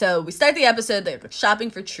 So we start the episode, they're shopping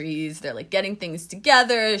for trees, they're like getting things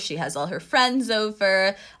together. She has all her friends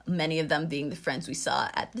over, many of them being the friends we saw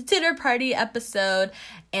at the dinner party episode.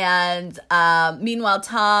 And meanwhile,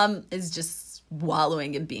 Tom is just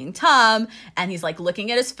wallowing in being Tom, and he's like looking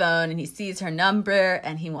at his phone and he sees her number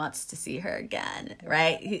and he wants to see her again,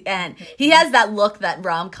 right? And he has that look that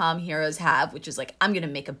rom-com heroes have, which is like, I'm gonna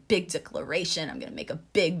make a big declaration, I'm gonna make a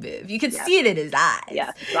big move. You can see it in his eyes.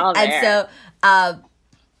 Yes, it's all there. And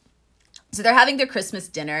so they're having their Christmas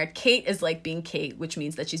dinner. Kate is like being Kate, which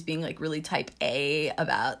means that she's being like really type A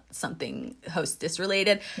about something hostess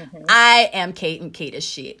related. I am Kate and Kate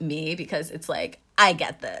is me, because it's like, I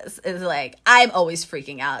get this. It's like, I'm always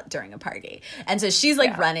freaking out during a party. And so she's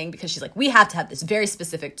like running because she's like, we have to have this very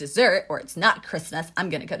specific dessert or it's not Christmas. I'm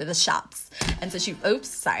going to go to the shops. And so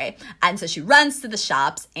And so she runs to the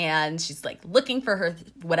shops and she's like looking for her,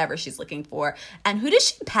 whatever she's looking for. And who does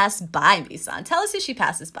she pass by, Misan? Tell us who she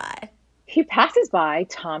passes by. He passes by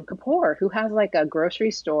Tom Kapoor, who has like a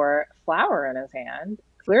grocery store flower in his hand,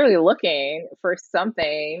 clearly looking for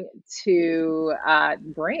something to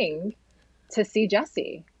bring to see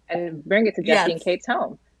Jessie and bring it to Jessie and Kate's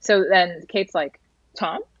home. So then Kate's like,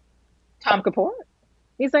 Tom Kapoor?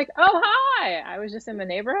 He's like, oh, hi, I was just in the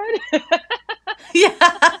neighborhood.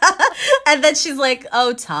 And then she's like,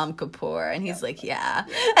 oh, Tom Kapoor. And he's like, yeah.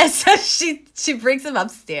 And so she brings him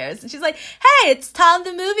upstairs and she's like, hey, it's Tom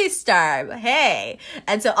the movie star. Hey.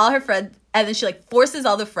 And so all her friends, and then she like forces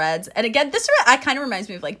all the friends. And again, this kind of reminds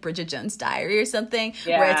me of like Bridget Jones' Diary or something,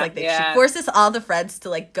 where it's like she forces all the friends to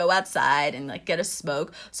like go outside and like get a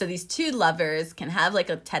smoke. So these two lovers can have like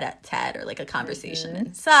a tete-a-tete or like a conversation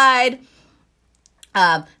inside.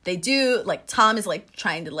 They do, like, Tom is like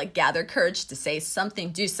trying to like gather courage to say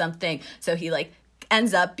something, do something. So he like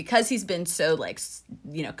ends up, because he's been so like,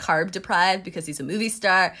 you know, carb deprived because he's a movie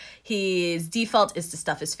star, his default is to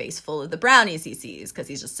stuff his face full of the brownies he sees because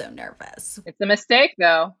he's just so nervous. It's a mistake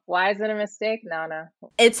though. Why is it a mistake, Nana?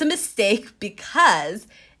 It's a mistake because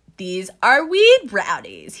these are weed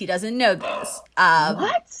brownies. He doesn't know this.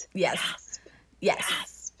 What?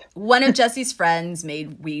 Yes. One of Jessie's friends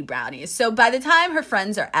made weed brownies. So by the time her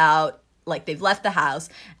friends are out, like they've left the house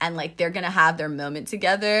and like they're going to have their moment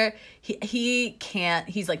together, he can't,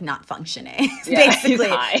 he's like not functioning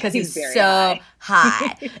basically because he's so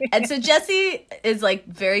high. And so Jessie is like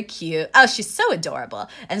very cute. Oh, she's so adorable.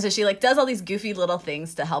 And so she like does all these goofy little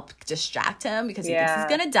things to help distract him because he thinks he's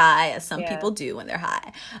going to die, as some people do when they're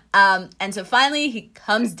high. And so finally he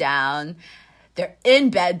comes down, they're in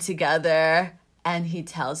bed together, and he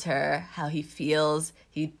tells her how he feels.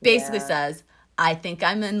 He basically says, I think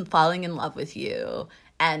I'm falling in love with you,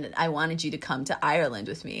 and I wanted you to come to Ireland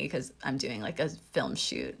with me because I'm doing like a film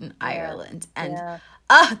shoot in Ireland. And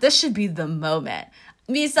this should be the moment.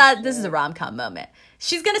 Misa, this is a rom-com moment.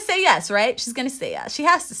 She's going to say yes, right? She's going to say yes. She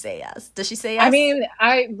has to say yes. Does she say yes? I mean,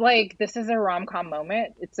 this is a rom-com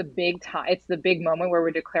moment. It's a big time. It's the big moment where we're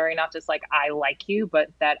declaring not just like, I like you, but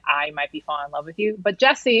that I might be falling in love with you. But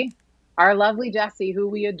Jessie, our lovely Jessie, who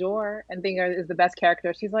we adore and think is the best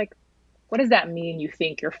character, she's like, what does that mean? You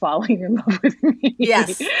think you're falling in love with me?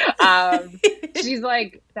 Yes. She's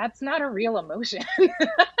like, that's not a real emotion.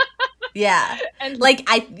 Yeah. And like,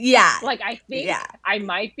 I think yeah. I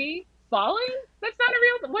might be falling. That's not a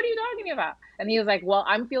real, what are you talking about? And he was like, well,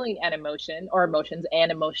 I'm feeling an emotion or emotions and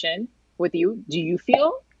emotion with you. Do you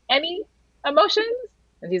feel any emotions?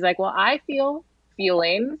 And he's like, well, I feel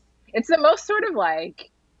feelings. It's the most sort of like,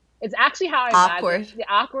 it's actually how I imagine the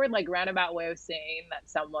awkward, like roundabout way of saying that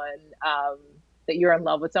someone, that you're in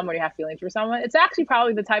love with someone, you have feelings for someone. It's actually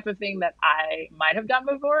probably the type of thing that I might have done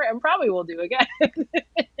before and probably will do again.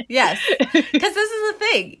 Yes, because this is the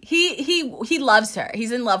thing. He loves her.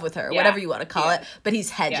 He's in love with her, whatever you want to call it. But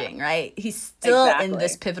he's hedging, right? He's still in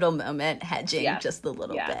this pivotal moment, hedging just a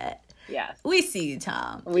little bit. Yes, we see you,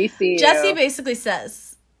 Tom. We see you. Jesse basically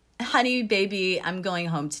says, honey, baby, I'm going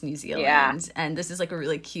home to New Zealand. Yeah. And this is like a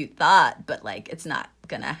really cute thought, but like it's not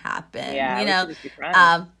gonna happen. Yeah, you know, we should just be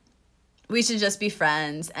friends. We should just be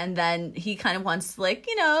friends. And then he kind of wants like,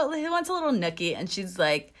 you know, he wants a little nookie, and she's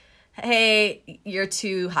like, hey, you're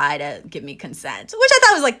too high to give me consent, which I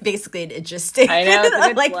thought was like basically an interesting. I know, it's a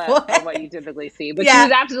good like flip of what you typically see, but she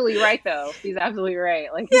was absolutely right though. She's absolutely right.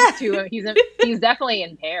 Like he's definitely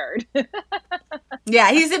impaired.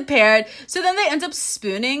 Yeah, he's impaired. So then they end up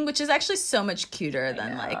spooning, which is actually so much cuter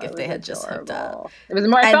than like if they had just hooked up. It was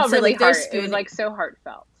more. It felt really heart. It was like so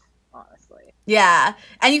heartfelt, honestly. Yeah,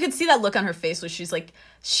 and you could see that look on her face where she's like,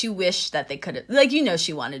 she wished that they could have, like, you know,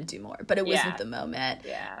 she wanted to do more, but it wasn't the moment.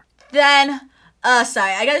 Yeah. Then,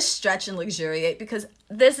 sorry, I gotta stretch and luxuriate because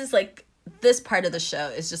this is like, this part of the show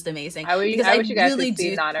is just amazing. I wish you guys could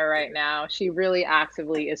see Nana right now. She really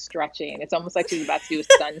actively is stretching. It's almost like she's about to do a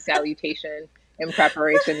sun salutation in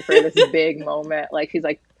preparation for this big moment. Like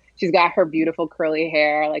she's got her beautiful curly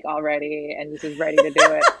hair like all ready and just is ready to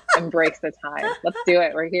do it. Embrace the time. Let's do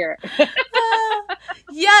it. We're here.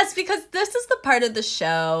 Yes, because this is the part of the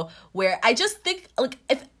show where I just think, like,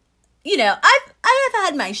 if you know, I've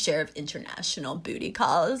had my share of international booty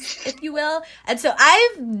calls, if you will, and so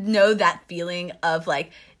I know that feeling of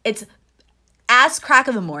like it's ass crack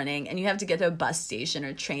of the morning and you have to get to a bus station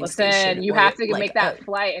or train station. You have to like make that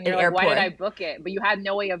flight and you're like, airport. Why did I book it? But you had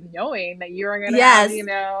no way of knowing that you were going to have, you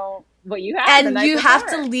know, what you have. And you have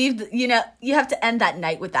to leave, you know, you have to end that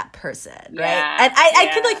night with that person, right? And I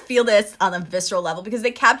could like feel this on a visceral level because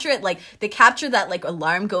they capture it, like they capture that like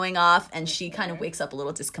alarm going off and she kind of wakes up a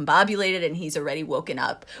little discombobulated and he's already woken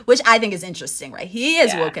up, which I think is interesting, right? He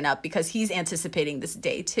is woken up because he's anticipating this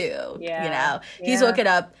day too, you know? He's woken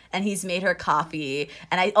up and he's made her coffee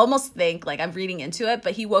and I almost think, like I'm reading into it,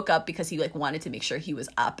 but he woke up because he like wanted to make sure he was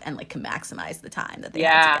up and like can maximize the time that they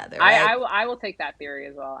had together, right? I will take that theory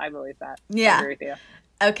as well. I believe that. Yeah. I agree with you.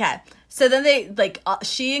 Okay. So then they like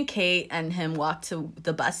she and Kate and him walk to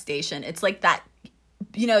the bus station. It's like that,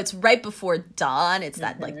 you know, it's right before dawn. It's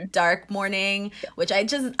that like dark morning, which I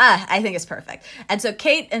just I think is perfect. And so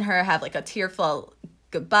Kate and her have like a tearful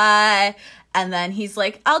goodbye, and then he's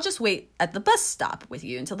like, I'll just wait at the bus stop with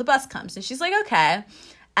you until the bus comes. And she's like, okay.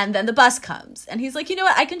 And then the bus comes and he's like, you know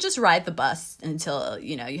what? I can just ride the bus until,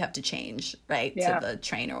 you know, you have to change, right, to the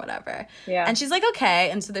train or whatever. Yeah. And she's like, okay.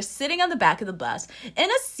 And so they're sitting on the back of the bus in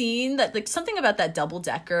a scene that, like, something about that double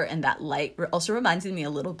decker and that light also reminds me a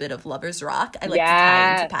little bit of Lovers Rock. I like to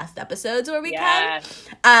tie into past episodes where we can.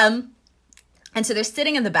 And so they're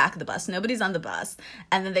sitting in the back of the bus. Nobody's on the bus.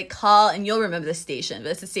 And then they call, and you'll remember the station,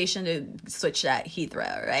 but it's the station to switch at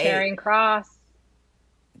Heathrow, right? Charing Cross.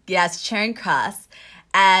 Yes, Charing Cross.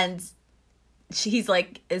 And he's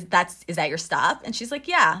like, is that your stop? And she's like,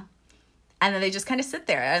 yeah. And then they just kind of sit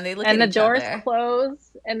there and they look at each other. And the doors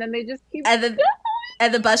close and then they just keep going.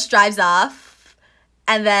 And the bus drives off.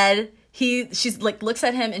 And then she's like looks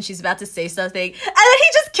at him and she's about to say something. And then he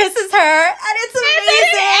just kisses her. And it's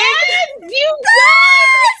amazing. I'm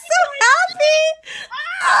so happy.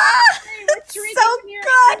 It's so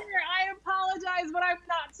good. I apologize, but I'm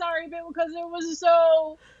not sorry because it was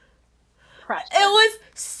so precious. It was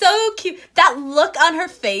so cute. That look on her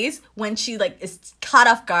face when she like is caught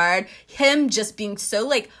off guard, him just being so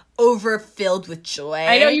like overfilled with joy.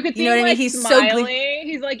 I know, you could see him like he's smiling.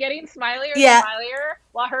 He's like getting smilier and smilier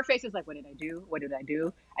while her face is like, what did I do? What did I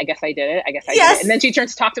do? I guess I did it. I guess I did it. And then she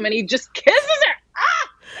turns to talk to him and he just kisses her.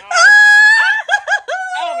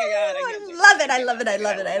 Oh my God. I love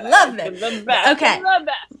it. The best. Okay. The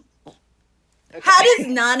best. Okay. How does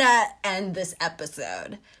Nana end this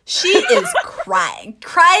episode? She is crying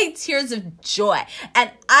tears of joy. And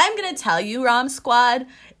I'm going to tell you, Rom Squad,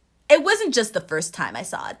 it wasn't just the first time I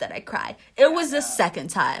saw it that I cried. It was the second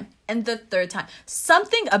time and the third time.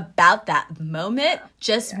 Something about that moment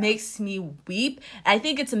just makes me weep. I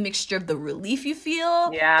think it's a mixture of the relief you feel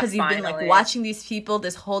because you've been like watching these people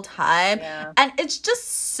this whole time. Yeah. And it's just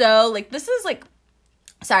so like, this is like,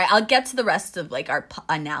 sorry, I'll get to the rest of like our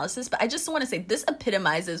analysis, but I just want to say this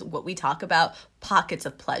epitomizes what we talk about, pockets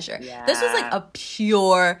of pleasure. Yeah. This was like a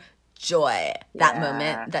pure joy, that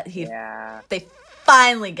moment that they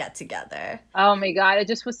finally get together. Oh my God, it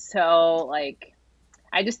just was so like,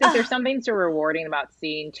 I just think there's something so rewarding about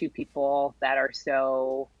seeing two people that are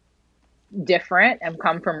so different and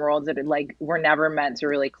come from worlds that like were never meant to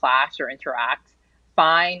really clash or interact.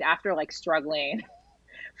 Find after like struggling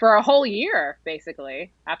for a whole year,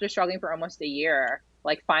 basically, after struggling for almost a year,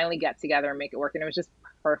 like finally get together and make it work. And it was just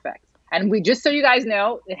perfect. And we, just so you guys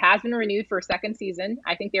know, it has been renewed for a second season.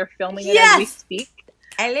 I think they're filming it as we speak.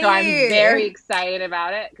 So I'm very excited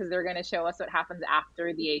about it because they're going to show us what happens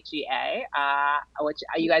after the HEA, which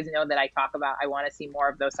you guys know that I talk about. I want to see more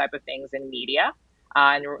of those type of things in media,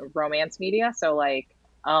 and romance media. So like,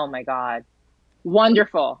 oh my God.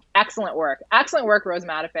 Wonderful. Excellent work, Rose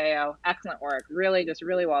Matafeo. Excellent work. Really, just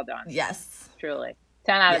really well done. Yes. Truly.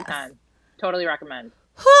 10 out of 10. Totally recommend.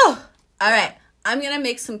 Whew. All right. I'm going to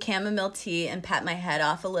make some chamomile tea and pat my head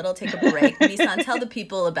off a little, take a break. Misan, tell the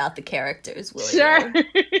people about the characters, will you? Sure.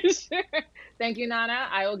 Thank you, Nana.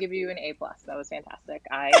 I will give you an A+. That was fantastic.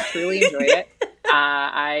 I truly enjoyed it.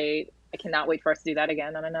 I cannot wait for us to do that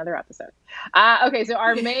again on another episode. Okay, so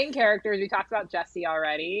our main characters, we talked about Jessie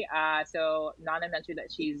already. So Nana mentioned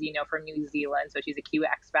that she's, from New Zealand, so she's a Kiwi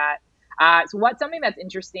expat. So something that's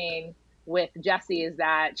interesting with Jessie is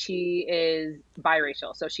that she is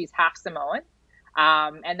biracial. So she's half Samoan.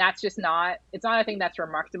 And that's just it's not a thing that's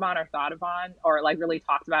remarked upon or thought upon or like really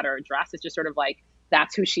talked about or addressed. It's just sort of like,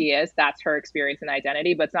 that's who she is. That's her experience and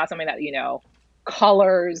identity, but it's not something that,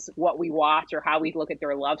 colors what we watch or how we look at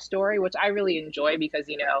their love story, which I really enjoy because,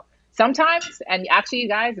 sometimes, and actually you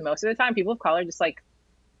guys, most of the time people of color just like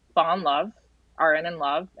fall in love, are in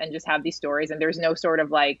love and just have these stories. And there's no sort of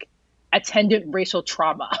like attendant racial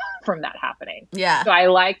trauma from that happening. Yeah. So I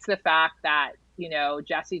liked the fact that,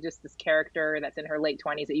 Jessie, just this character that's in her late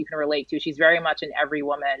 20s that you can relate to. She's very much an every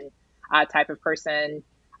woman type of person.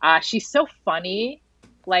 She's so funny.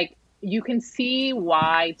 Like you can see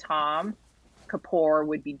why Tom Kapoor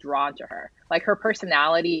would be drawn to her. Like her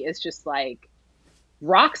personality is just like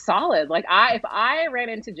rock solid. Like if I ran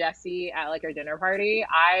into Jessie at like our dinner party,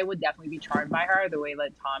 I would definitely be charmed by her the way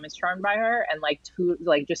that Tom is charmed by her, and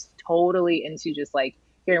just totally into just like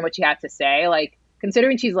hearing what she had to say. Like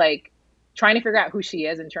considering she's like trying to figure out who she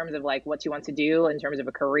is in terms of like what she wants to do in terms of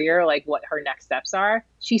a career, like what her next steps are.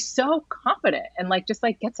 She's so confident and like just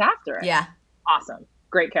like gets after it. Yeah. Awesome.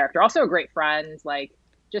 Great character. Also a great friend. Like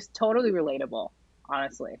just totally relatable,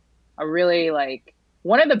 honestly. A really like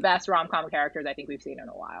one of the best rom-com characters I think we've seen in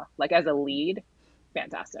a while. Like as a lead,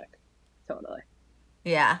 fantastic. Totally.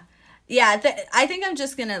 Yeah. Yeah. I think I'm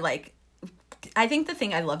just gonna I think the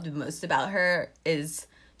thing I loved most about her is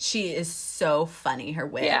she is so funny, her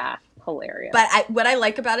wit. Yeah. Hilarious. But what I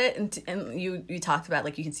like about it, and you talked about,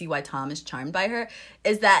 like, you can see why Tom is charmed by her,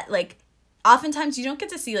 is that, like, oftentimes you don't get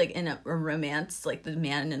to see, like, in a romance, like, the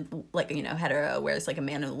man and, like, hetero, where it's, like, a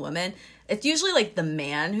man and a woman. It's usually, like, the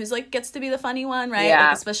man who's, like, gets to be the funny one, right? Yeah.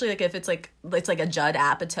 Like, especially, like, if it's, like a Judd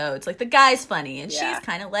Apatow. It's, like, the guy's funny, and she's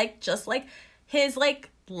kind of, like, just, like, his, like,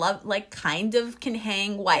 love, like, kind of can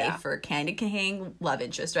hang wife or kind of can hang love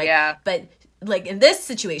interest, right? Yeah. But like in this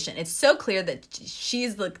situation, it's so clear that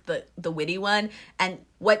she's the witty one, and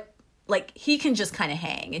he can just kind of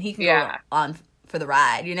hang and he can go on for the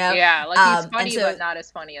ride, Yeah, like he's funny, but not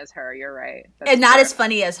as funny as her. You're right. And not as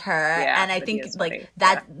funny as her. Yeah, and I think like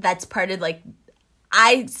that's part of like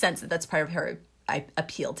I sense that's part of her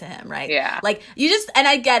appeal to him, right? Yeah. Like you just and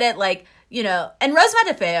I get it, like and Rose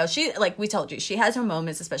Matafeo, she like we told you, she has her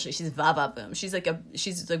moments, especially she's va boom.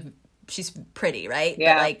 She's pretty, right?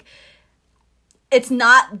 Yeah. But like that's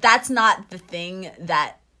not the thing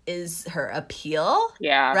that is her appeal.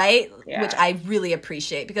 Yeah. Right? Yeah. Which I really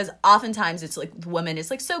appreciate, because oftentimes it's like the woman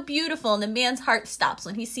is like so beautiful and the man's heart stops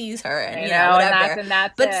when he sees her and whatever. And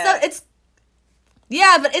that's but so it's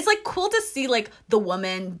but it's like cool to see like the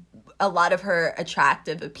woman, a lot of her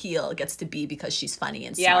attractive appeal gets to be because she's funny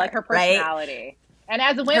and smart. Yeah, like her personality. Right? And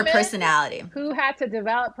as women, her personality, who had to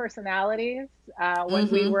develop personalities when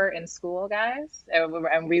we were in school, guys,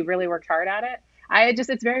 and we really worked hard at it.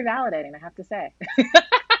 It's very validating, I have to say.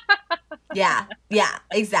 Yeah,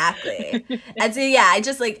 exactly. And so, I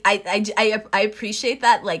just like, I appreciate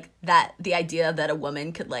that, like that the idea that a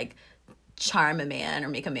woman could like charm a man or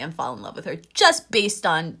make a man fall in love with her just based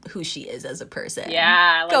on who she is as a person.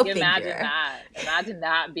 Yeah, like Go imagine figure. that. Imagine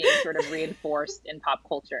that being sort of reinforced in pop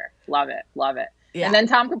culture. Love it. Love it. Yeah. And then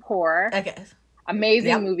Tom Kapoor. Okay.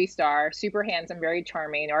 Amazing movie star, super handsome, very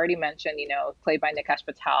charming. Already mentioned, played by Nikesh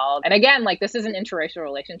Patel. And again, like this is an interracial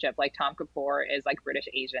relationship. Like Tom Kapoor is like British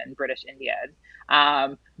Asian, British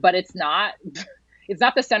Indian. But it's not it's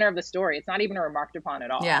not the center of the story. It's not even remarked upon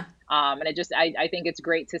at all. Yeah. And it just I think it's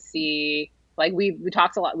great to see, like we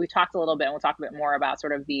talked a little bit, and we'll talk a bit more about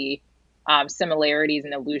sort of the similarities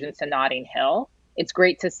and allusions to Notting Hill. It's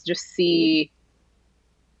great to just see,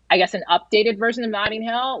 I guess, an updated version of Notting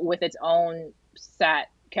Hill with its own set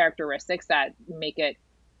characteristics that make it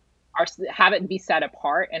have it be set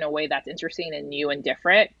apart in a way that's interesting and new and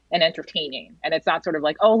different and entertaining. And it's not sort of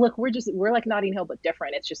like, oh look, we're like Notting Hill but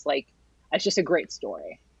different. It's just a great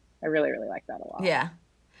story. I really, really like that a lot. Yeah.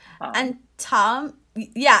 And Tom,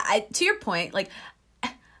 to your point, like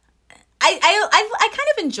I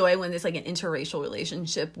kind of enjoy when there's like an interracial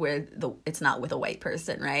relationship where it's not with a white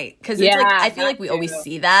person, right? Because it's like I feel like we always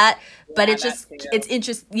see that, but it's just it's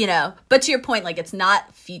interesting, But to your point, like it's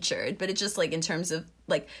not featured, but it's just like in terms of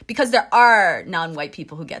like because there are non-white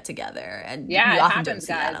people who get together, and we often happens, don't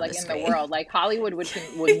see guys, that on like the in screen. the world. Like Hollywood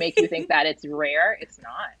would make you think that it's rare. It's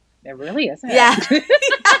not. It really isn't. Yeah.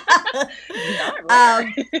 It's not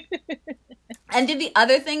rare. And did the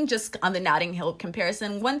other thing, just on the Notting Hill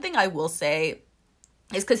comparison, one thing I will say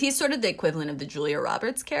is because he's sort of the equivalent of the Julia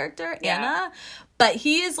Roberts character, Anna, but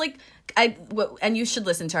he is like, and you should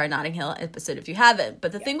listen to our Notting Hill episode if you haven't,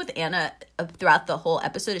 but the thing with Anna throughout the whole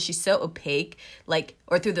episode is she's so opaque, like,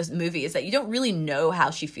 or through this movie, is that you don't really know how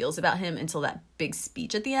she feels about him until that big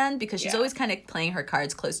speech at the end, because she's always kind of playing her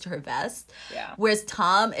cards close to her vest. Yeah. Whereas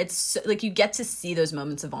Tom, it's so, like you get to see those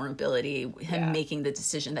moments of vulnerability, him making the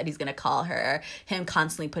decision that he's going to call her, him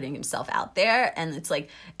constantly putting himself out there, and it's like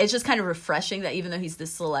it's just kind of refreshing that even though he's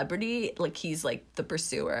this celebrity, like he's like the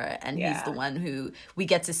pursuer, and he's the one who we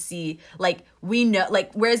get to see, like we know,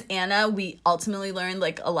 like whereas Anna, we ultimately learned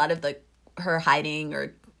like a lot of her hiding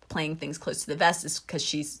or playing things close to the vest is because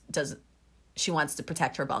she wants to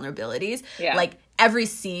protect her vulnerabilities. Yeah. Like every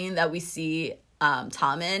scene that we see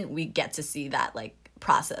Tom in, we get to see that like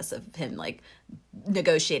process of him like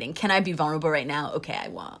negotiating. Can I be vulnerable right now? Okay, I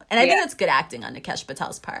won't. And I think that's good acting on Nikesh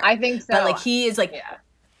Patel's part. I think so. But like he is like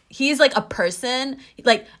he's like a person,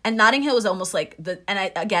 like, and Notting Hill was almost like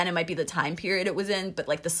again, it might be the time period it was in, but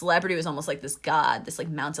like the celebrity was almost like this god, this like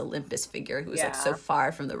Mount Olympus figure who was like so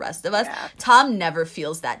far from the rest of us. Yeah. Tom never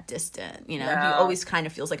feels that distant, He always kind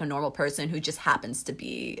of feels like a normal person who just happens to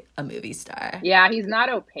be a movie star. Yeah, he's not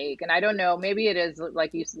opaque. And I don't know, maybe it is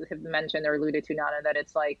like you have mentioned or alluded to, Nana, that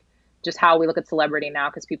it's like just how we look at celebrity now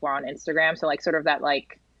because people are on Instagram. So like sort of that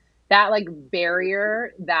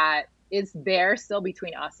barrier that is there still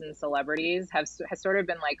between us and celebrities has sort of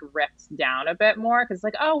been like ripped down a bit more because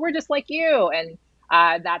like, oh, we're just like you, and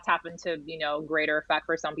that's happened to greater effect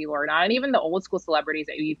for some people or not. And even the old school celebrities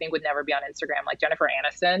that you think would never be on Instagram, like Jennifer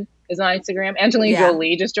Aniston is on Instagram, Angelina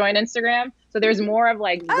Jolie just joined Instagram, so there's more of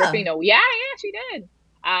like ripping away. She did.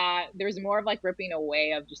 There's more of like ripping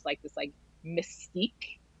away of just like this like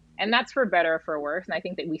mystique, and that's for better or for worse. And I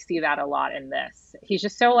think that we see that a lot in this. He's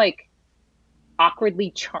just so like awkwardly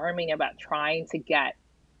charming about trying to get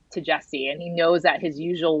to Jesse, and he knows that his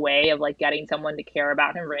usual way of like getting someone to care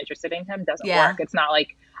about him or interested in him doesn't work. It's not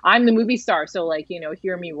like I'm the movie star, so like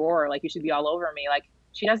hear me roar, like you should be all over me. Like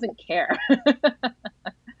she doesn't care.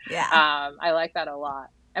 I like that a lot.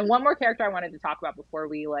 And one more character I wanted to talk about before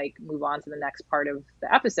we like move on to the next part of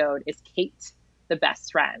the episode is Kate, the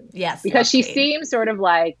best friend. Yes, because she seems sort of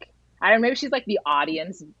like, I don't know, maybe she's like the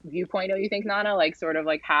audience viewpoint, don't you think, Nana? Like sort of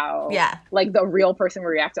like how like the real person will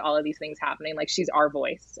react to all of these things happening. Like she's our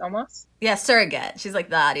voice almost. Yeah, surrogate. She's like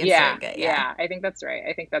the audience surrogate. Yeah, I think that's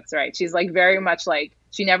right. She's like very much like,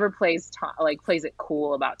 she never plays it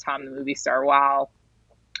cool about Tom the movie star, while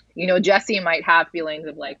Jessie might have feelings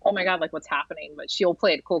of like, oh my God, like what's happening? But she'll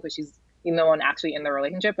play it cool because she's the one actually in the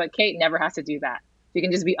relationship. But Kate never has to do that. She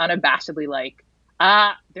can just be unabashedly like,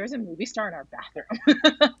 there's a movie star in our bathroom.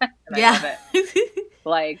 And I love it.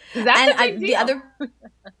 Like, that's a big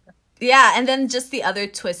deal. And then just the other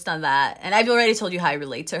twist on that, and I've already told you how I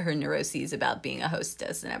relate to her neuroses about being a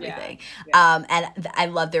hostess and everything. And I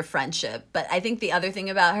love their friendship. But I think the other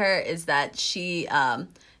thing about her is that she's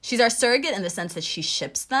our surrogate in the sense that she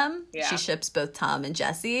ships them. Yeah. She ships both Tom and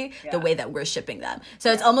Jesse the way that we're shipping them.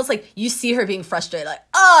 So it's almost like you see her being frustrated, like,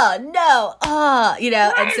 oh, no,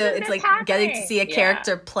 and so it's like getting to see a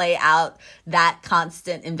character play out that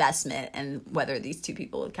constant investment and whether these two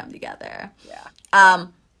people would come together. Yeah.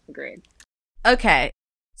 Agreed. Okay.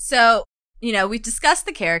 So we've discussed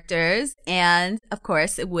the characters, and of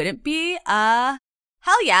course, it wouldn't be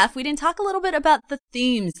hell yeah if we didn't talk a little bit about the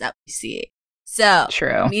themes that we see. So,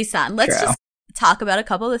 True. Misan, let's just talk about a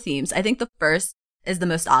couple of the themes. I think the first is the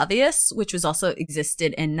most obvious, which was also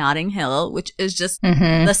existed in Notting Hill, which is just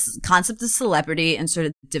the concept of celebrity and sort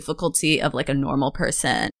of the difficulty of like a normal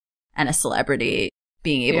person and a celebrity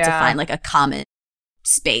being able to find like a common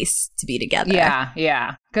space to be together.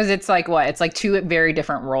 Yeah. Because it's like what? It's like two very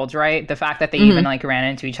different worlds, right? The fact that they even like ran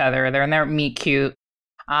into each other, they're in their meet cute,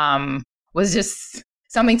 was just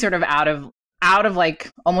something sort of out of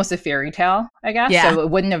like almost a fairy tale, I guess. Yeah. So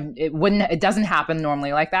it doesn't happen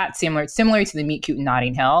normally like that. Similar to the meet cute in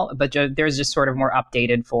Notting Hill, but there's just sort of more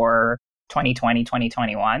updated for 2020,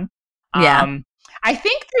 2021. Yeah. I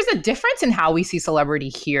think there's a difference in how we see celebrity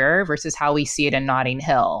here versus how we see it in Notting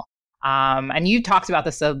Hill. And you talked about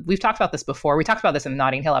this. We've talked about this before. We talked about this in the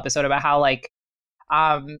Notting Hill episode about how like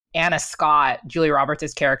Anna Scott, Julia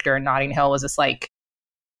Roberts' character in Notting Hill, was this like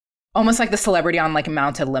almost like the celebrity on like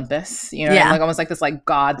Mount Olympus, like almost like this like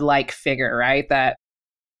godlike figure, right? That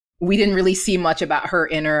we didn't really see much about her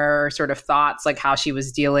inner sort of thoughts, like how she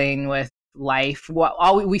was dealing with life.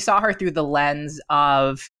 We saw her through the lens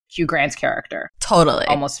of Hugh Grant's character. Totally.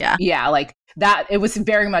 Almost. Yeah. Like that. It was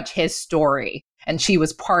very much his story and she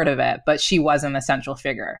was part of it, but she was an essential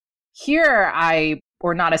figure. Here,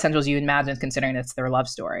 or not essential as you imagine, considering it's their love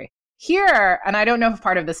story. Here, and I don't know if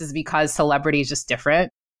part of this is because celebrity is just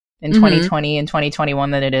different in 2020 and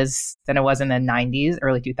 2021 than it was in the 90s,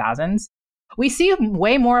 early 2000s. We see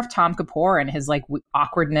way more of Tom Kapoor and his like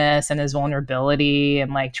awkwardness and his vulnerability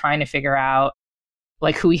and like trying to figure out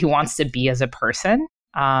like who he wants to be as a person.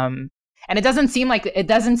 And it doesn't seem like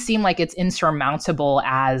it's insurmountable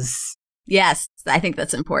as. Yes, I think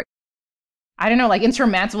that's important. I don't know, like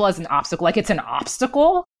insurmountable as an obstacle. Like it's an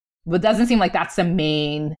obstacle, but it doesn't seem like that's the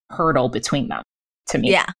main hurdle between them to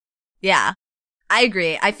me. Yeah. I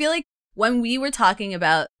agree. I feel like when we were talking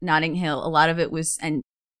about Notting Hill, a lot of it was, and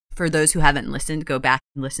for those who haven't listened, go back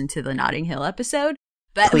and listen to the Notting Hill episode.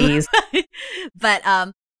 But, please. But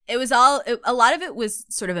it was a lot of it was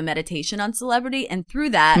sort of a meditation on celebrity. And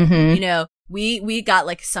through that, we got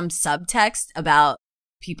like some subtext about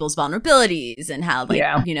people's vulnerabilities and how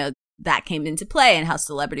like, that came into play and how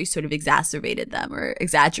celebrities sort of exacerbated them or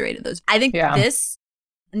exaggerated those. I think this,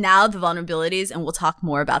 now the vulnerabilities, and we'll talk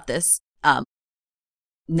more about this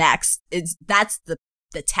next, that's the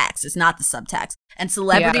text. It's not the subtext. And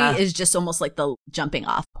celebrity is just almost like the jumping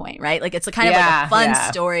off point, right? Like it's a kind of like a fun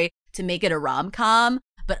story to make it a rom-com,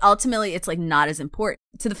 but ultimately it's like not as important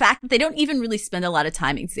to the fact that they don't even really spend a lot of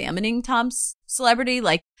time examining Tom's celebrity.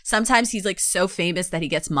 Like sometimes he's like so famous that he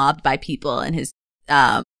gets mobbed by people and his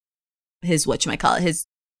whatchamacallit, his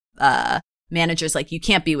manager's like, you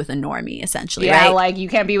can't be with a normie, essentially, right? Yeah, like you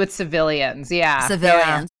can't be with civilians. Yeah.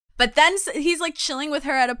 Civilians. But then he's like chilling with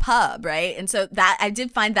her at a pub, right? And so that I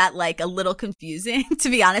did find that like a little confusing, to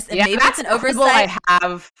be honest. And maybe it's an oversight.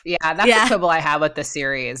 That's the quibble I have with the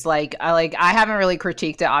series. Like I haven't really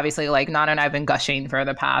critiqued it. Obviously, like Nana and I have been gushing for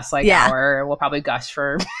the past hour. We'll probably gush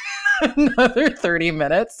for another 30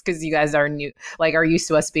 minutes because you guys are used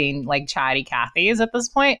to us being like chatty Cathys at this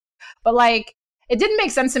point. But like, it didn't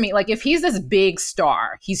make sense to me. Like, if he's this big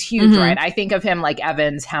star, he's huge, right? I think of him like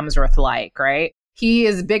Evans Hemsworth, right? He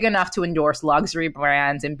is big enough to endorse luxury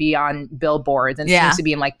brands and be on billboards and seems to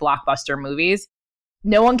be in like blockbuster movies.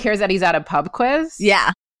 No one cares that he's at a pub quiz.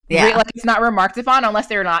 Yeah. Like it's not remarked upon unless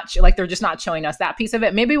they're not they're just not showing us that piece of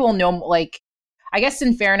it. Maybe we'll know, like, I guess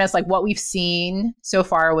in fairness, like what we've seen so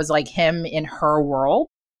far was like him in her world.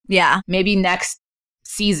 Yeah. Maybe next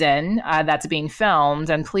season that's being filmed,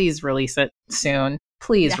 and please release it soon.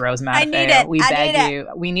 Please, Rose Matafeo. I need it. We beg you.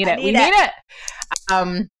 We need it. We need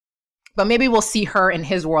it. But maybe we'll see her in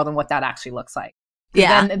his world and what that actually looks like.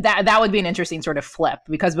 Yeah. Then that would be an interesting sort of flip,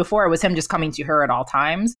 because before it was him just coming to her at all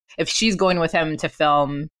times. If she's going with him to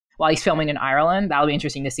film while he's filming in Ireland, that'll be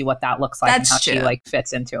interesting to see what that looks like and how she like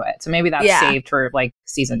fits into it. So maybe that's saved for like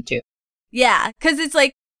season 2. Yeah. Cause it's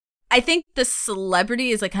like, I think the celebrity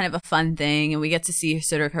is like kind of a fun thing, and we get to see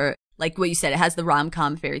sort of her, like what you said, it has the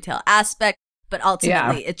rom-com fairy tale aspect, but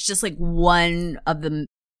ultimately it's just like one of the,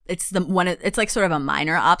 it's like sort of a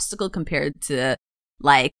minor obstacle compared to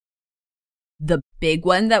like the big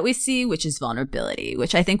one that we see, which is vulnerability,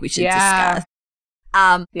 which I think we should discuss.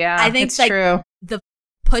 I think it's like true. The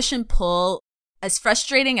push and pull, as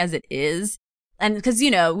frustrating as it is, and because,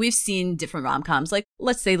 we've seen different rom-coms, like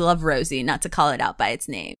let's say Love Rosie, not to call it out by its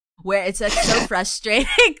name, where it's like so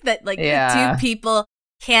frustrating that like two people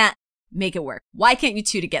can't make it work? Why can't you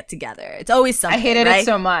two to get together? It's always something. I hated right? it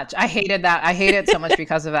so much. I hated that. I hate it so much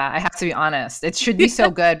because of that. I have to be honest. It should be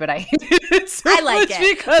so good, but I hate it so I like much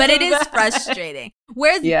it, because but it of is that. frustrating.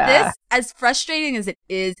 Whereas this, as frustrating as it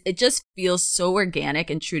is, it just feels so organic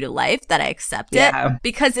and true to life that I accept it,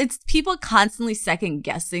 because it's people constantly second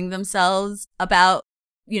guessing themselves about,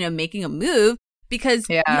 making a move. Because,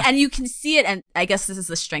 and you can see it, and I guess this is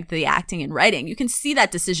the strength of the acting and writing. You can see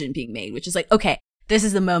that decision being made, which is like, okay, this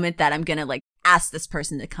is the moment that I'm going to like ask this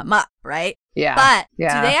person to come up, right? Yeah. But do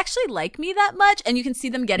they actually like me that much? And you can see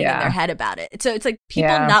them getting in their head about it. So it's like people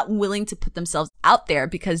not willing to put themselves out there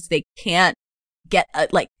because they can't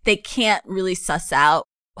they can't really suss out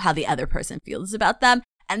how the other person feels about them.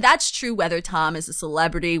 And that's true whether Tom is a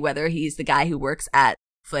celebrity, whether he's the guy who works at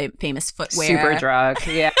famous footwear, super drug,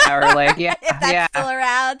 or like if that's still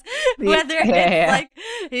around, whether it's like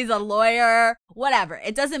he's a lawyer, whatever,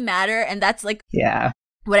 it doesn't matter. And that's like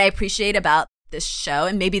what I appreciate about this show,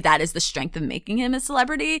 and maybe that is the strength of making him a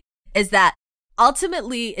celebrity, is that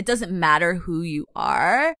ultimately it doesn't matter who you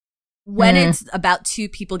are when it's about two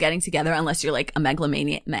people getting together, unless you're like a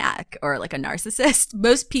megalomaniac or like a narcissist.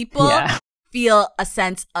 Most people feel a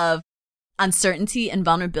sense of uncertainty and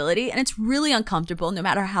vulnerability, and it's really uncomfortable no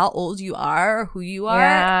matter how old you are or who you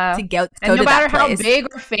are to go and no to matter that place. how big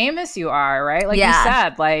or famous you are, right? Like you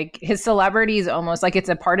said, like his celebrity is almost like it's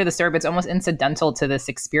a part of the story, but it's almost incidental to this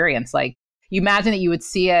experience. Like you imagine that you would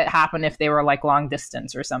see it happen if they were like long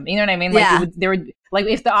distance or something. You know what I mean? Like they would like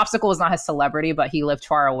if the obstacle was not his celebrity, but he lived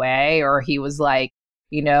far away, or he was like,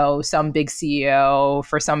 some big CEO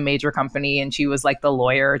for some major company, and she was like the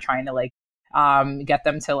lawyer trying to like get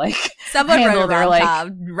them to like someone wrote a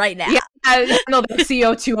rom-com right now. Handle their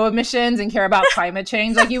CO2 emissions and care about climate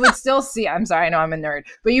change. Like you would still see. I'm sorry, I know I'm a nerd,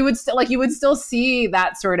 but you would still see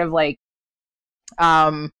that sort of like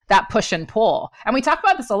that push and pull. And we talk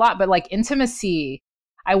about this a lot, but like intimacy.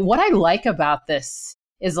 What I like about this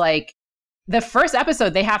is like the first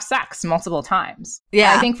episode they have sex multiple times.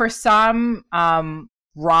 Yeah, and I think for some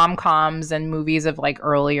rom-coms and movies of like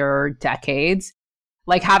earlier decades,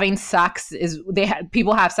 like having sex is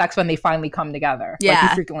people have sex when they finally come together. Yeah, like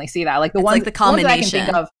you frequently see that. Like the ones, like the culmination. Ones that I can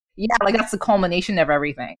think of. Yeah, like that's the culmination of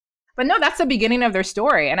everything. But no, that's the beginning of their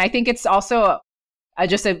story, and I think it's also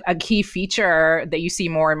just a key feature that you see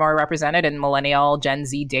more and more represented in millennial Gen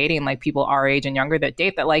Z dating, like people our age and younger that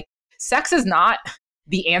date. That like sex is not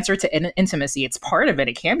the answer to intimacy. It's part of it.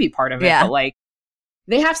 It can be part of it, but like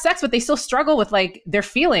they have sex, but they still struggle with like their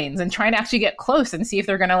feelings and trying to actually get close and see if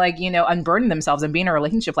they're going to like, unburden themselves and be in a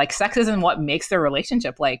relationship. Like sex isn't what makes their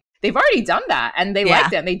relationship. Like they've already done that and they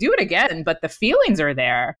liked it and they do it again, but the feelings are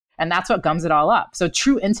there and that's what gums it all up. So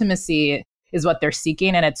true intimacy is what they're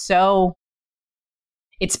seeking. And it's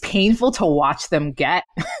painful to watch them get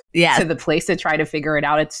to the place to try to figure it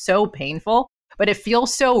out. It's so painful, but it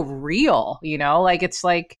feels so real, like it's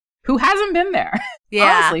like, who hasn't been there?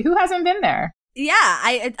 Honestly, who hasn't been there? Yeah,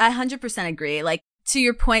 I 100% agree. Like to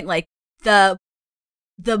your point, like the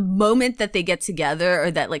moment that they get together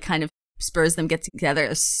or that like kind of spurs them get together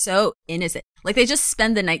is so innocent. Like they just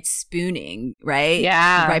spend the night spooning, right?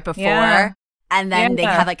 Yeah. Right before. And then they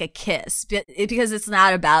have like a kiss because it's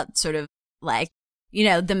not about sort of like,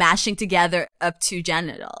 the mashing together of two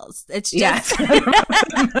genitals. It's just,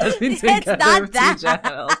 it's not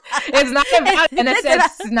that. It's not about, and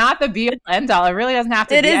it's not the be all end all. It really doesn't have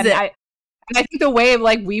to be. It isn't. I think the way of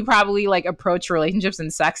like we probably like approach relationships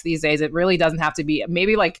and sex these days, it really doesn't have to be.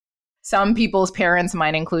 Maybe like some people's parents,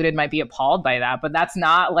 mine included, might be appalled by that, but that's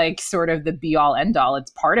not like sort of the be all end all.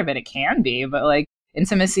 It's part of it. It can be, but like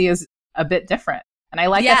intimacy is a bit different, and I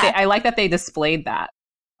like that. I like that they displayed that.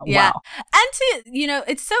 Yeah, wow. And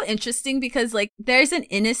it's so interesting because like there's an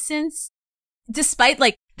innocence, despite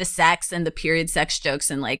like the sex and the period sex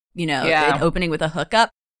jokes and like it opening with a hookup.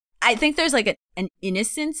 I think there's like an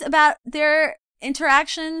innocence about their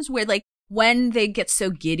interactions where like when they get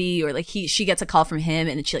so giddy or like she gets a call from him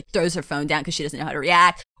and then she like throws her phone down because she doesn't know how to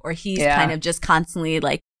react, or he's kind of just constantly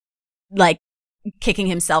like kicking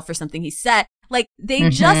himself for something he said. Like they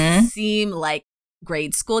just seem like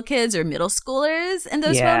grade school kids or middle schoolers in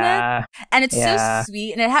those moments. And it's so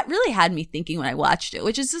sweet. And it really had me thinking when I watched it,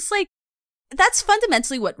 which is just like, that's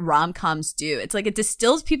fundamentally what rom-coms do. It's like it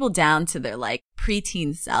distills people down to their like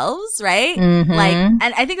preteen selves, right? Like, and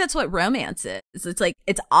I think that's what romance is. It's like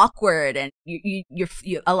it's awkward, and you're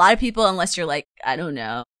a lot of people, unless you're like, I don't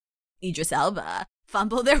know, Idris Elba,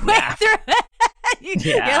 fumble their way through it.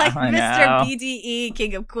 You're like Mr. BDE,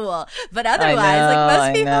 King of Cool, but otherwise, like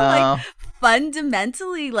most people, like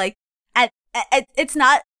fundamentally, like it's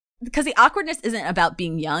not because the awkwardness isn't about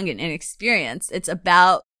being young and inexperienced. It's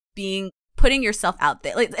about being putting yourself out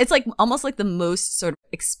there. Like, it's like almost like the most sort of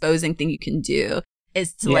exposing thing you can do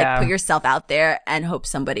is to like put yourself out there and hope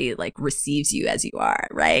somebody like receives you as you are,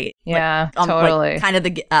 right? Yeah, like, totally. Like kind of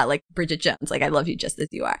the like Bridget Jones, like I love you just as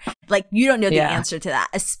you are. Like you don't know the answer to that,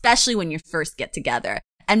 especially when you first get together.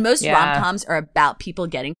 And most rom-coms are about people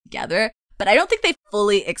getting together, but I don't think they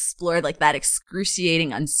fully explored like that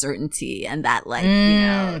excruciating uncertainty and that like,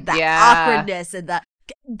 that awkwardness and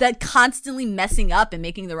that constantly messing up and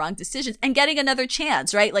making the wrong decisions and getting another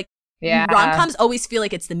chance, right? Like rom-coms always feel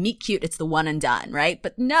like it's the meet cute, it's the one and done, right?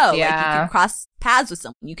 But no, like you can cross paths with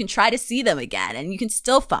someone, you can try to see them again and you can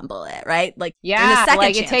still fumble it, right? Like in the second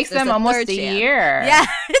like chance, it takes them almost a year. Yeah,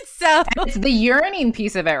 so it's the yearning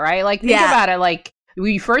piece of it, right? Like think about it, like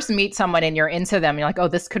when you first meet someone and you're into them, you're like, oh,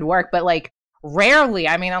 this could work, but like rarely,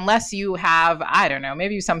 I mean, unless you have, I don't know,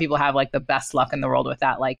 maybe some people have like the best luck in the world with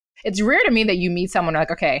that. Like it's rare to me that you meet someone like,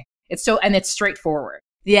 okay, it's straightforward.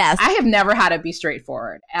 Yes. I have never had it be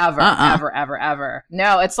straightforward ever, ever.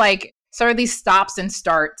 No, it's like sort of these stops and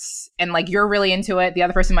starts and like you're really into it. The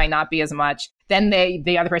other person might not be as much. Then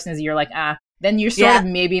the other person is, you're like, then you're sort of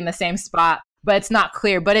maybe in the same spot, but it's not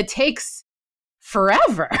clear, but it takes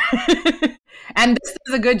forever. And this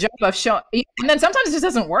is a good job of showing, and then sometimes it just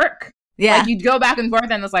doesn't work. Yeah. Like you'd go back and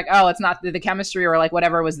forth and it's like, oh, it's not the chemistry or like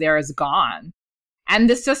whatever was there is gone. And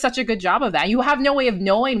this does such a good job of that. You have no way of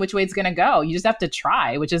knowing which way it's going to go. You just have to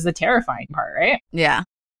try, which is the terrifying part, right? Yeah.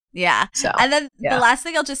 Yeah. So, and then the last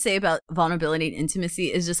thing I'll just say about vulnerability and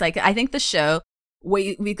intimacy is just like, I think the show,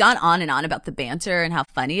 we've gone on and on about the banter and how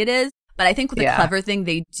funny it is. But I think the clever thing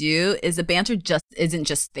they do is the banter just isn't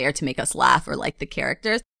just there to make us laugh or like the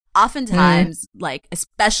characters. Oftentimes, like,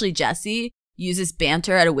 especially Jesse uses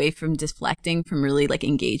banter as a way from deflecting from really like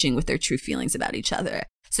engaging with their true feelings about each other.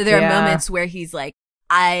 So there are moments where he's like,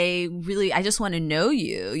 I just want to know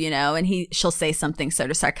you, you know, and she'll say something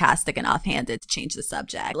sort of sarcastic and offhanded to change the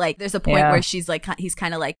subject. Like there's a point where she's like, he's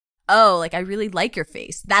kind of like, oh, like I really like your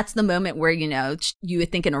face. That's the moment where, you know, you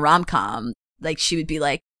would think in a rom-com, like she would be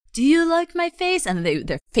like, do you like my face? And then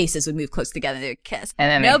their faces would move close together and they would kiss.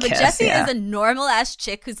 And then Jessie is a normal ass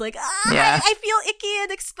chick who's like, I feel icky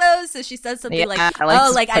and exposed. So she says something like, I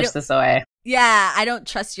don't, this away. Yeah, I don't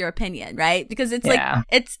trust your opinion, right? Because it's like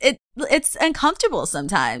it's uncomfortable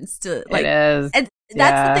sometimes to like. It is. And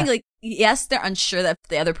that's the thing. Like, yes, they're unsure that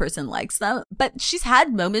the other person likes them, but she's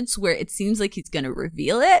had moments where it seems like he's going to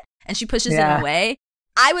reveal it, and she pushes it away.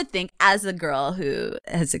 I would think, as a girl who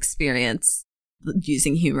has experienced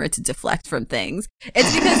using humor to deflect from things,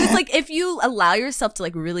 it's because it's like if you allow yourself to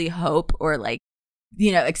like really hope or like,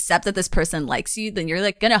 you know, accept that this person likes you, then you're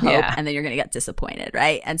like gonna hope and then you're gonna get disappointed,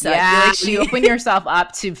 right? And so I feel like you open yourself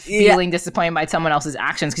up to feeling disappointed by someone else's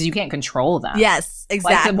actions because you can't control them. Yes,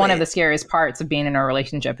 exactly. Like one of the scariest parts of being in a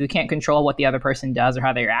relationship. You can't control what the other person does or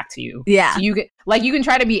how they react to you. Yeah. So you can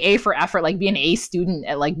try to be A for effort, like be an A student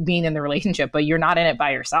at like being in the relationship, but you're not in it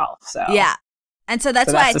by yourself. So yeah. And so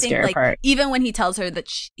that's why I think, like, part. even when he tells her that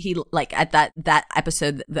he, like, at that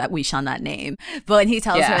episode that we shall not name, but when he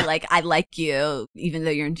tells her, like, I like you, even though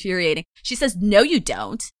you're infuriating, she says, no, you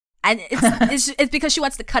don't. And it's because she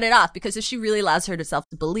wants to cut it off, because if she really allows herself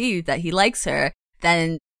to believe that he likes her,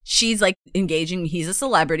 then she's, like, engaging, he's a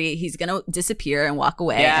celebrity, he's going to disappear and walk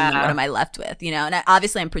away, and then what am I left with, you know? And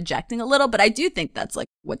obviously I'm projecting a little, but I do think that's, like,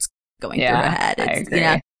 what's going through her head. I agree. You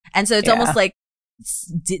know? And so it's almost like,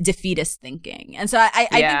 defeatist thinking. And so I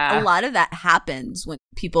think a lot of that happens when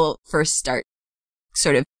people first start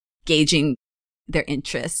sort of gauging their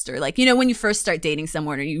interest, or like, you know, when you first start dating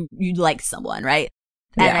someone or you like someone, right?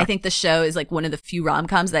 And I think the show is like one of the few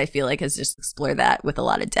rom-coms that I feel like has just explored that with a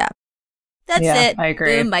lot of depth. That's it. I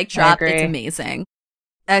agree. Boom, mic drop. It's amazing.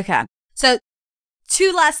 Okay. So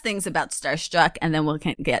 2 last things about Starstruck, and then we'll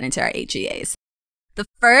get into our HEAs. The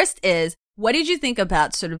first is, what did you think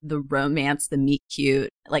about sort of the romance, the meet cute,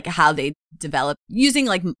 like how they develop using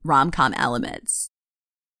like rom-com elements?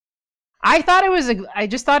 I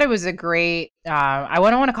just thought it was a great, I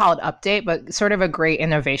don't want to call it update, but sort of a great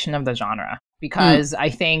innovation of the genre. Because I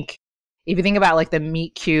think if you think about like the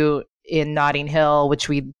meet cute in Notting Hill, which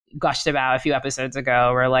we gushed about a few episodes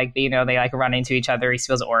ago, where like, you know, they like run into each other, he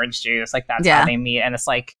spills orange juice, like that's how they meet. And it's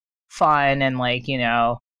like fun and like, you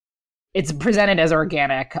know, it's presented as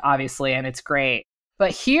organic, obviously, and it's great.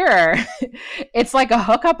 But here, it's like a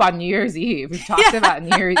hookup on New Year's Eve. We've talked about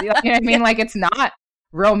New Year's Eve. You know what I mean? Like, it's not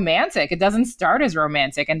romantic. It doesn't start as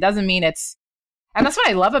romantic, and doesn't mean it's... And that's what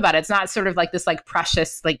I love about it. It's not sort of like this like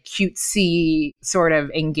precious, like cutesy sort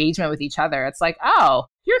of engagement with each other. It's like, oh,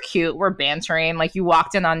 you're cute. We're bantering. Like, you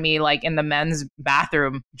walked in on me like in the men's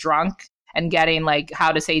bathroom drunk and getting like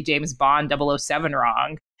how to say James Bond 007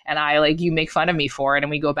 wrong. And I like, you make fun of me for it, and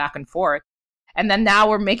we go back and forth. And then now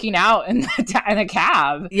we're making out in a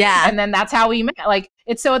cab. Yeah. And then that's how we met. Like,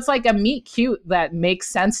 it's like a meet cute that makes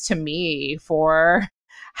sense to me for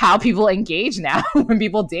how people engage now when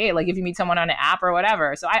people date. Like, if you meet someone on an app or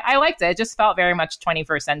whatever. So I liked it. It just felt very much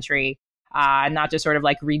 21st century, not just sort of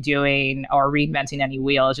like redoing or reinventing any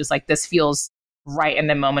wheel. It's just like, this feels right in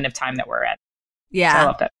the moment of time that we're in. Yeah. So I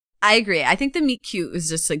loved it. I agree. I think the meet cute was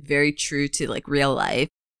just like very true to like real life.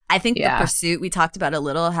 I think the pursuit, we talked about a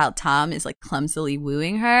little, how Tom is like clumsily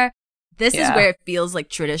wooing her. This is where it feels like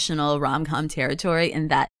traditional rom-com territory, in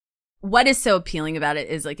that what is so appealing about it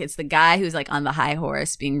is like, it's the guy who's like on the high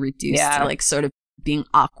horse being reduced to like sort of being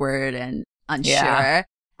awkward and unsure. Yeah.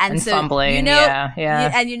 And so, fumbling. you know,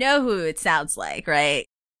 and you know who it sounds like, right?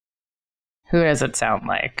 Who does it sound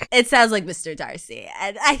like? It sounds like Mr. Darcy.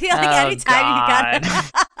 And I feel like anytime you got it.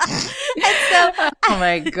 And so, oh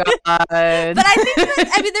my God. But I think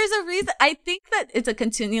that, I mean, there's a reason. I think that it's a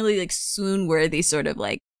continually like swoon-worthy sort of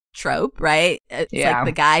like trope, right? It's like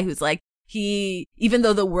the guy who's like, even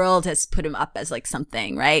though the world has put him up as like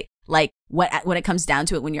something, right? Like when it comes down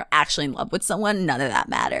to it, when you're actually in love with someone, none of that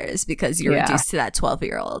matters because you're reduced to that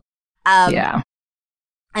 12-year-old. And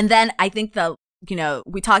then I think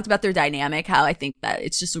we talked about their dynamic, how I think that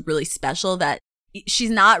it's just really special that she's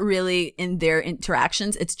not really in their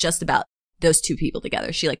interactions. It's just about those two people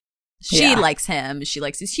together. She likes him. She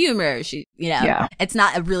likes his humor. It's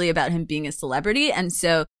not really about him being a celebrity. And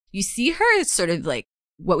so you see her sort of like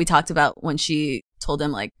what we talked about when she told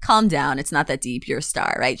him like, calm down. It's not that deep. You're a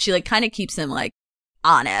star, right? She like kind of keeps him like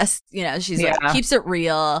honest, she's like keeps it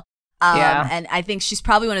real. And I think she's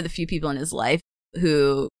probably one of the few people in his life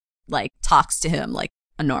who like talks to him like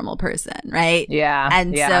a normal person, right? Yeah.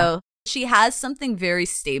 And so she has something very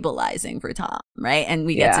stabilizing for Tom, right? And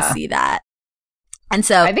we get to see that. And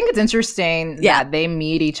so I think it's interesting that they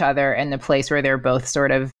meet each other in the place where they're both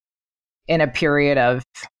sort of in a period of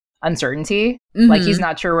uncertainty. Mm-hmm. Like, he's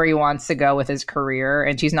not sure where he wants to go with his career,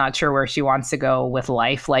 and she's not sure where she wants to go with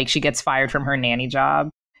life. Like, she gets fired from her nanny job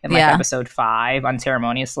in like episode 5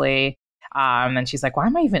 unceremoniously. And she's like, why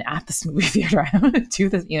am I even at this movie theater? I don't want to do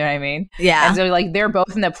this. You know what I mean? Yeah. And so like, they're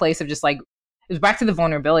both in the place of just like, it's back to the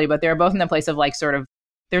vulnerability, but they're both in the place of like, sort of,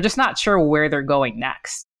 they're just not sure where they're going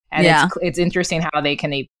next. And it's interesting how they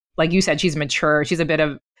like you said, she's mature. She's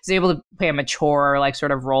able to play a mature, like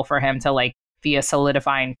sort of role for him to like be a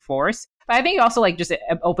solidifying force. But I think also like just it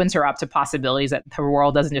opens her up to possibilities, that the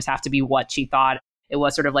world doesn't just have to be what she thought it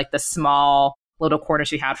was, sort of like the small little corner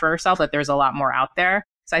she had for herself, that there's a lot more out there.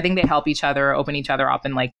 So I think they help each other, open each other up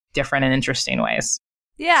in like different and interesting ways.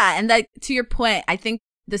 Yeah. And like, to your point, I think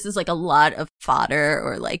this is like a lot of fodder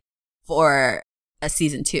or like for a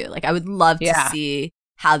season 2. Like, I would love to see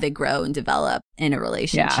how they grow and develop in a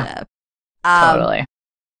relationship. Yeah, totally.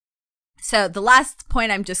 So the last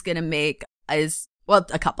point I'm just going to make is, well,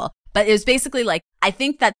 a couple, but it was basically like, I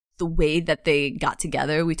think that the way that they got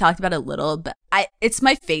together, we talked about it a little, but it's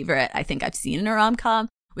my favorite I think I've seen in a rom-com,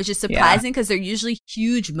 which is surprising because they're usually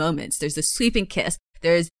huge moments. There's a sweeping kiss.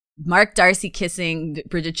 There's Mark Darcy kissing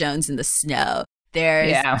Bridget Jones in the snow.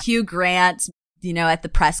 There's Hugh Grant, at the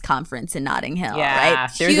press conference in Notting Hill, right?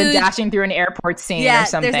 There's a dashing through an airport scene or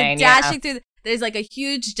something. There's a dashing through. There's like a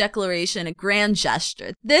huge declaration, a grand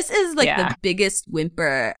gesture. This is like the biggest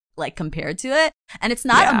whimper, like, compared to it. And it's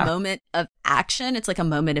not a moment of action. It's like a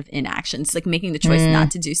moment of inaction. It's like making the choice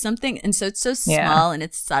not to do something. And so it's so small and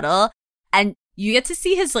it's subtle. And you get to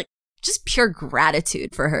see his like just pure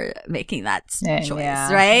gratitude for her making that choice,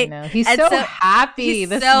 right? He's so happy.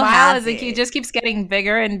 The smile is like, he just keeps getting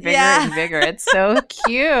bigger and bigger and bigger. It's so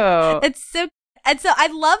cute. And so I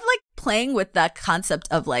love like playing with that concept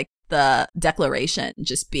of like the declaration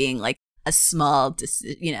just being like a small,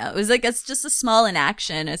 it was like, it's just a small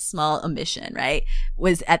inaction, a small omission, right?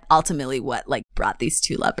 Was ultimately what like brought these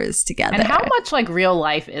two lovers together. And how much like real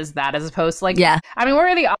life is that, as opposed to like, I mean, what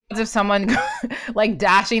are the odds of someone like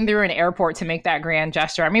dashing through an airport to make that grand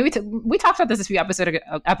gesture? I mean, we talked about this a few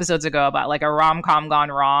episodes ago about like a rom-com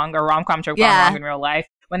gone wrong, or rom-com trope gone wrong in real life,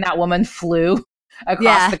 when that woman flew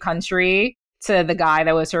across the country to the guy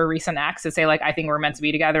that was her recent ex to say like, I think we're meant to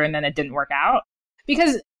be together, and then it didn't work out.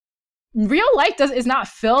 Because real life is not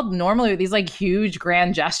filled normally with these like huge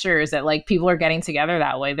grand gestures that like people are getting together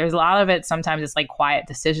that way. There's a lot of it, sometimes it's like quiet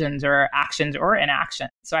decisions or actions or inaction.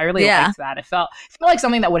 So I really liked that. It felt like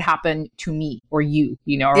something that would happen to me or you,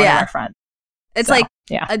 or one of our friends. It's like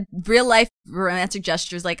a real life romantic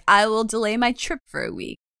gestures, like, I will delay my trip for a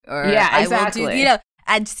week, or exactly. I will do,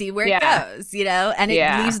 and see where it goes, and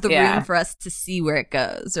it leaves the room for us to see where it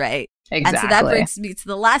goes, right? Exactly. And so that brings me to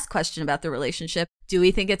the last question about the relationship. Do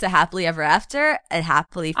we think it's a happily ever after? A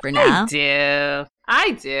happily for now? I do.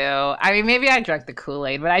 I do. I mean, maybe I drank the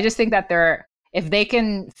Kool-Aid, but I just think that if they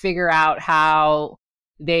can figure out how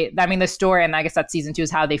the story, and I guess that's season 2,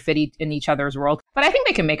 is how they fit in each other's world. But I think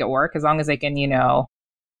they can make it work as long as they can,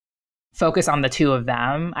 focus on the two of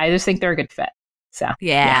them. I just think they're a good fit. So,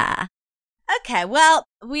 yeah. Okay, well,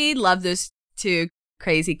 we love those two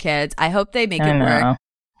crazy kids. I hope they make it work.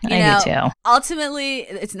 I do too. Ultimately,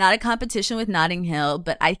 it's not a competition with Notting Hill,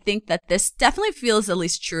 but I think that this definitely feels at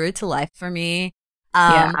least truer to life for me.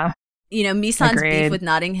 Misan's beef with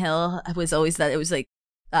Notting Hill was always that it was like,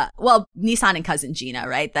 Nissan and cousin Gina,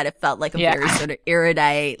 right? That it felt like a very sort of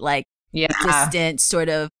erudite, like distant sort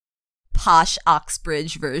of posh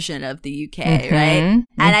Oxbridge version of the UK, right? And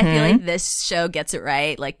I feel like this show gets it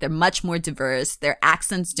right. Like they're much more diverse. Their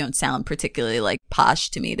accents don't sound particularly like posh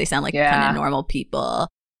to me. They sound like kind of normal people.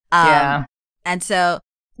 And so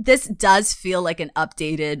this does feel like an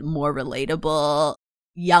updated, more relatable,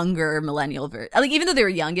 younger millennial version. Like even though they were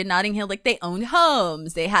young in Notting Hill, like they owned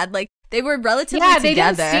homes. They had they were relatively together. They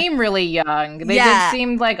didn't seem really young. They did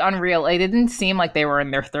seem like unreal. It didn't seem like they were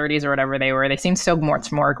in their 30s or whatever they were. They seemed so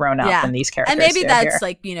much more grown up than these characters. And maybe that's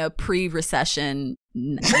here. Pre-recession,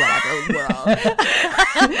 whatever world.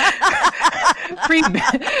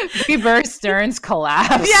 Pre-Bear Stearns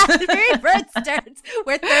collapse. Yeah, pre-Bear Stearns,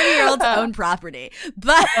 where 30-year-olds own property.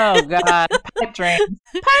 But oh god, pipe dreams.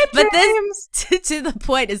 This to the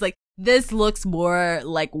point is like this looks more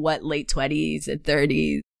like what late 20s and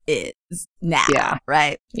 30s is now,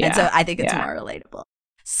 right? Yeah. And so I think it's more relatable.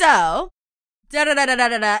 So,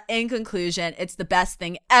 in conclusion, it's the best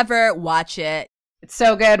thing ever. Watch it. It's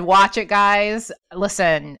so good. Watch it, guys.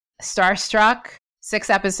 Listen, Starstruck, 6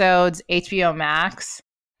 episodes, HBO Max,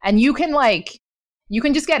 and you can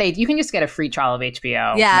just get a free trial of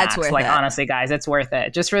HBO. Yeah, Max. it's worth it. Honestly, guys, it's worth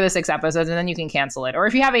it just for the 6 episodes, and then you can cancel it. Or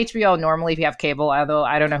if you have HBO, normally if you have cable, although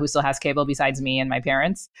I don't know who still has cable besides me and my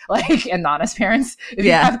parents, and Nana's parents. If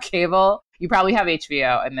you have cable, you probably have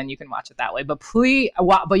HBO, and then you can watch it that way. But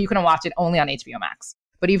but you can watch it only on HBO Max.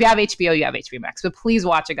 But if you have HBO, you have HBO Max. But please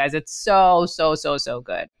watch it, guys. It's so, so, so, so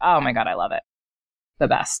good. Oh my god, I love it. The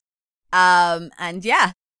best. So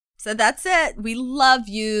that's it. We love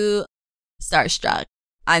you, Starstruck.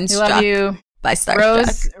 I'm struck love you by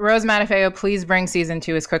Starstruck. Rose Matafeo, please bring season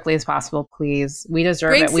 2 as quickly as possible, please. We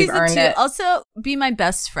deserve it. We've earned it. Also, be my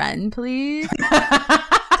best friend, please.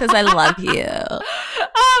 Because I love you.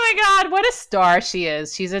 Oh my god, what a star she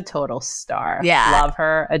is. She's a total star. Yeah. Love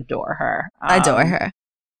her, adore her. Adore her.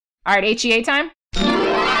 All right, HEA time.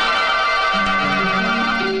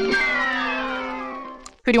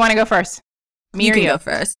 Who do you want to go first? Me you or can you? Go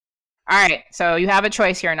first. All right, so you have a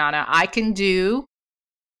choice here, Nana. I can do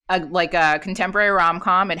a contemporary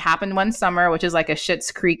rom-com. It Happened One Summer, which is like a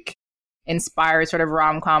Schitt's Creek inspired sort of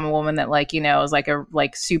rom-com. A woman that is like a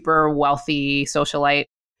super wealthy socialite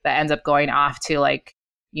that ends up going off to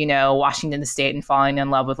Washington State and falling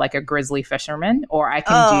in love with like a grizzly fisherman. Or I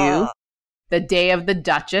can do The Day of the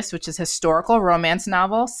Duchess, which is a historical romance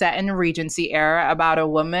novel set in Regency era about a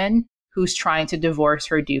woman who's trying to divorce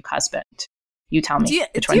her Duke husband. You tell me.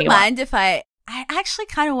 Do you mind if I actually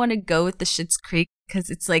kind of want to go with the Schitt's Creek because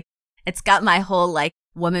it's got my whole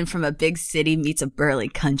woman from a big city meets a burly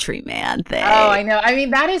country man thing. Oh, I know. I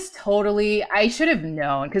mean, that is totally, I should have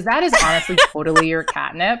known because that is honestly totally your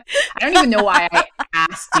catnip. I don't even know why I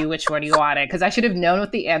asked you which one you wanted because I should have known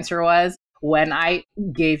what the answer was when I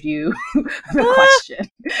gave you the question.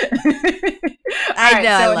 I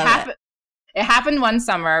know. So I love it. It Happened One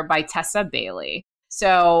Summer by Tessa Bailey.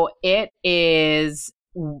 So it is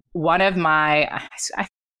one of my,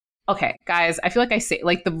 okay, guys, I feel like I say,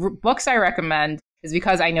 the books I recommend is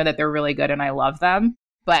because I know that they're really good and I love them.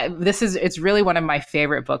 But it's really one of my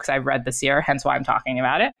favorite books I've read this year, hence why I'm talking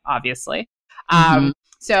about it, obviously.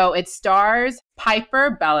 So it stars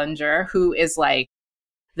Piper Bellinger, who is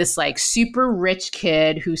this super rich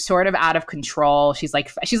kid who's sort of out of control. She's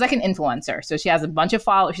like an influencer. So she has a bunch of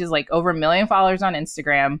followers. She's over 1 million followers on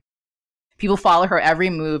Instagram. People follow her every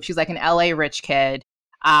move. She's an LA rich kid.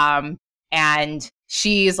 And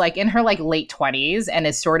she's in her late 20s and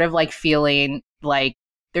is sort of feeling like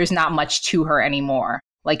there's not much to her anymore.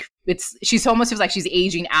 She's almost feels like she's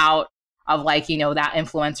aging out of that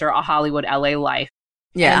influencer, a Hollywood LA life.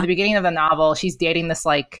 Yeah. And in the beginning of the novel, she's dating this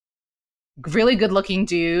really good looking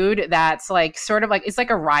dude that's sort of it's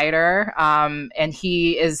a writer. And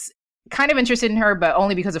he is kind of interested in her, but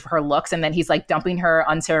only because of her looks. And then he's dumping her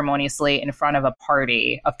unceremoniously in front of a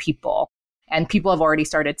party of people. And people have already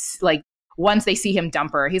started once they see him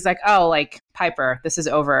dump her, he's Piper, this is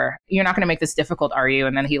over. You're not going to make this difficult, are you?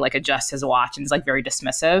 And then he adjusts his watch and is very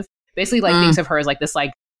dismissive. Basically thinks of her as this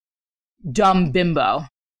dumb bimbo.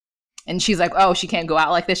 And she's like, oh, she can't go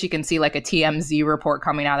out like this. You can see like a TMZ report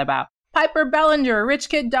coming out about Piper Bellinger, rich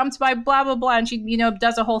kid dumped by blah, blah, blah. And she,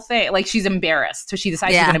 does a whole thing. Like, she's embarrassed. So she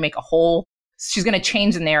decides she's going to she's going to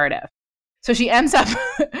change the narrative. So she ends up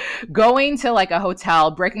going to like a hotel,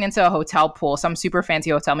 breaking into a hotel pool, some super fancy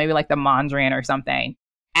hotel, maybe like the Mondrian or something.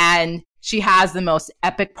 And she has the most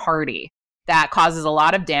epic party that causes a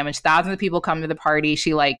lot of damage. Thousands of people come to the party.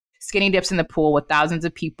 She like skinny dips in the pool with thousands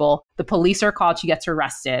of people. The police are called. She gets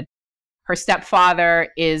arrested. Her stepfather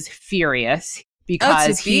is furious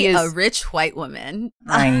because he is a rich white woman.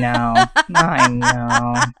 I know.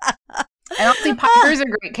 And honestly, Piper's a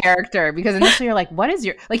great character because initially you're like, what is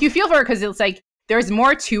your... Like, you feel for her because it's like there's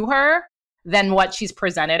more to her than what she's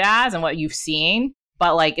presented as and what you've seen.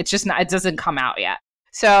 But, like, it's just not... It doesn't come out yet.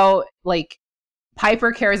 So, like,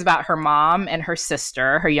 Piper cares about her mom and her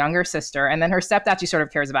sister, her younger sister, and then her stepdad she sort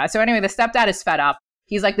of cares about. So anyway, the stepdad is fed up.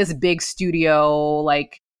 He's, like, this big studio,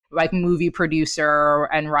 like movie producer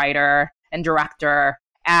and writer and director.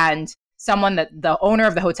 And someone that the owner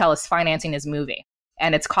of the hotel is financing his movie.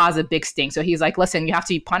 And it's caused a big stink. So he's like, listen, you have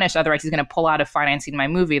to be punished. Otherwise, he's going to pull out of financing my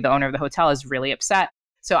movie. The owner of the hotel is really upset.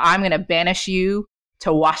 So I'm going to banish you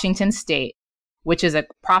to Washington State, which is a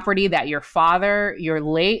property that your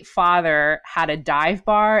late father, had a dive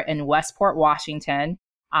bar in Westport, Washington.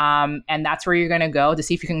 And that's where you're going to go to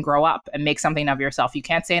see if you can grow up and make something of yourself. You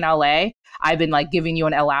can't stay in LA. I've been like giving you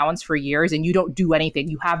an allowance for years and you don't do anything.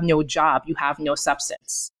 You have no job. You have no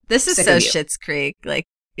substance. This is so Schitt's Creek. Like,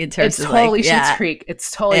 in terms it's of totally Schitt's Creek. It's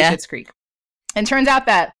totally Schitt's Creek. And turns out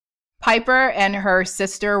that Piper and her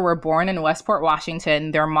sister were born in Westport,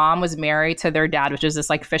 Washington. Their mom was married to their dad, which is this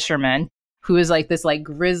like fisherman who is like this like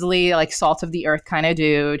grizzly, like salt of the earth kind of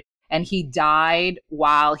dude. And he died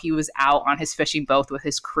while he was out on his fishing boat with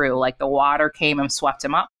his crew. Like the water came and swept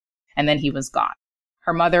him up and then he was gone.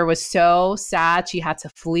 Her mother was so sad. She had to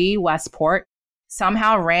flee Westport,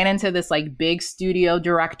 somehow ran into this like big studio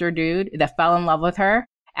director dude that fell in love with her.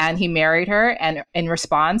 And he married her, and in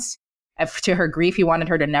response to her grief, he wanted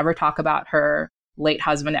her to never talk about her late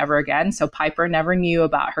husband ever again. So Piper never knew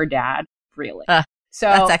about her dad, really. So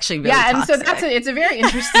that's actually really toxic. And so it's a very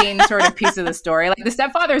interesting sort of piece of the story. Like the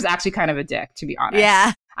stepfather is actually kind of a dick, to be honest.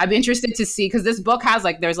 Yeah, I'd be interested to see because this book has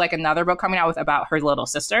like there's like another book coming out about her little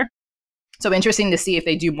sister. So interesting to see if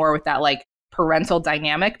they do more with that like parental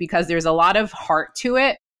dynamic because there's a lot of heart to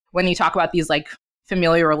it when you talk about these like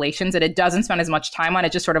familiar relations that it doesn't spend as much time on.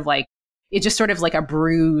 It's just sort of like a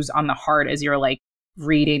bruise on the heart as you're like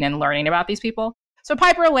reading and learning about these people. So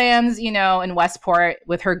Piper lands, in Westport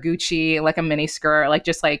with her Gucci, like a mini skirt, like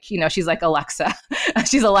just like, she's like Alexa.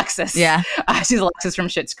 She's Alexis. Yeah. She's Alexis from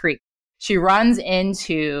Schitt's Creek. She runs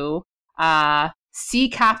into Sea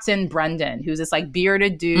Captain Brendan, who's this like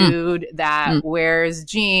bearded dude that wears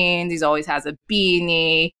jeans. He always has a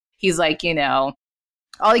beanie. He's like,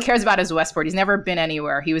 all he cares about is Westport. He's never been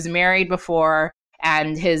anywhere. He was married before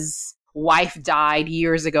and his wife died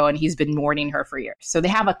years ago and he's been mourning her for years. So they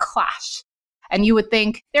have a clash. And you would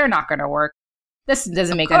think they're not going to work. This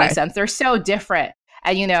doesn't make any sense. They're so different.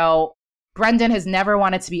 And, Brendan has never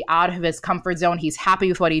wanted to be out of his comfort zone. He's happy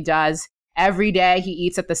with what he does. Every day he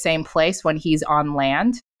eats at the same place when he's on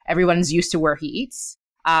land. Everyone's used to where he eats.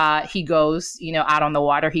 He goes, out on the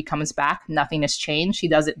water. He comes back. Nothing has changed. He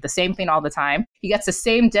does it the same thing all the time. He gets the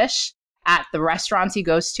same dish at the restaurants he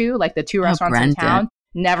goes to, like the two restaurants in town.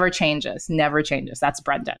 Never changes. That's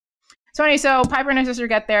Brendan. So anyway, so Piper and her sister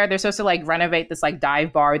get there. They're supposed to like renovate this like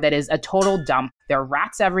dive bar that is a total dump. There are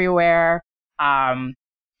rats everywhere.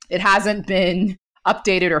 It hasn't been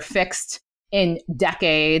updated or fixed in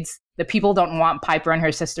decades. The people don't want Piper and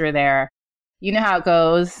her sister there. You know how it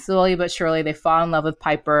goes. Slowly but surely, they fall in love with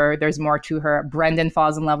Piper. There's more to her. Brendan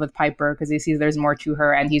falls in love with Piper because he sees there's more to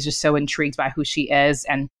her, and he's just so intrigued by who she is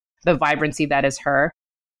and the vibrancy that is her.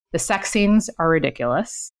 The sex scenes are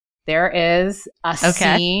ridiculous. There is a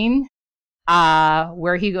scene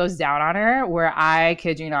where he goes down on her, where I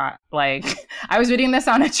kid you not, like I was reading this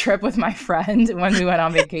on a trip with my friend when we went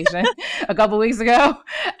on vacation a couple weeks ago.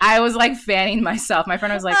 I was like fanning myself. My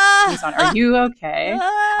friend was like, "Nissan, are you okay?"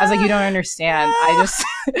 I was like, "You don't understand.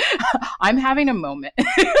 I'm having a moment."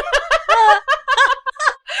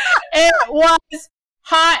 It was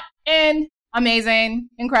hot and amazing,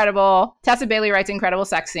 incredible. Tessa Bailey writes incredible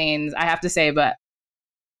sex scenes, I have to say, but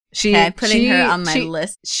putting her on my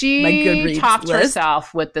list. She topped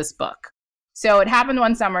herself with this book. So it happened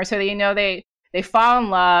one summer. So they fall in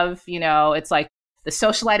love. It's like the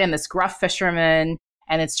socialite and this gruff fisherman,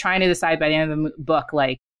 and it's trying to decide by the end of the book,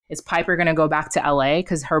 like, is Piper going to go back to LA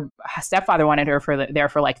because her stepfather wanted her there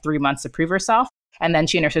for like 3 months to prove herself, and then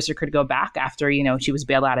she and her sister could go back after she was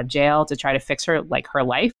bailed out of jail to try to fix her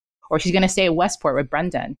life, or she's going to stay at Westport with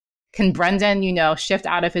Brendan. Can Brendan, shift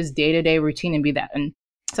out of his day-to-day routine and be that and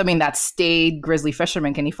something that staid grizzly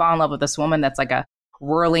fisherman? Can he fall in love with this woman that's like a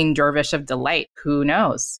whirling dervish of delight? Who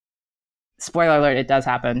knows? Spoiler alert, it does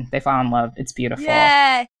happen. They fall in love. It's beautiful.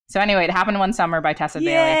 Yay. So anyway, It Happened One Summer by Tessa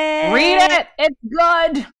Bailey. Read it. It's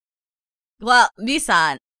good. Well,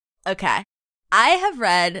 Misan, okay. I have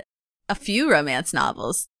read a few romance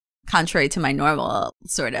novels, contrary to my normal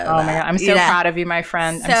sort of. Oh my God. I'm so proud of you, my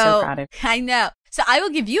friend. I'm so proud of you. I know. So I will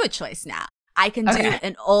give you a choice now. I can do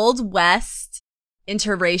an Old West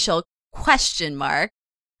interracial question mark.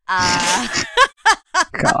 God.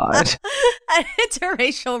 An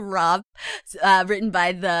interracial romp written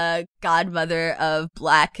by the godmother of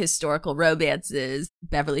Black historical romances,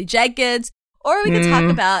 Beverly Jenkins. Or we could talk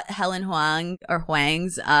about Helen Huang or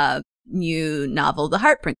Huang's new novel, The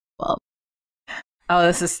Heart Principle. Oh,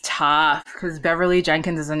 this is tough because Beverly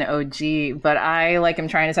Jenkins is an OG, but I am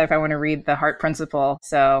trying to decide if I want to read The Heart Principle.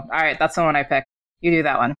 So, all right, that's the one I picked. You do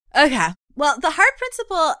that one. Okay. Well, The Heart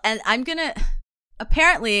Principle, and I'm going to,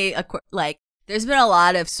 apparently, there's been a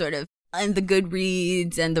lot of sort of, in the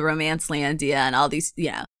Goodreads and the Romancelandia and all these,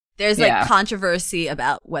 there's controversy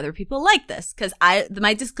about whether people like this. Because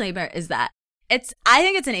my disclaimer is that I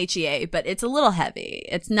think it's an HEA, but it's a little heavy.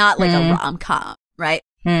 It's not like a rom-com, right?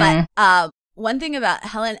 But, one thing about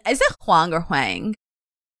Helen, is it Huang or Huang?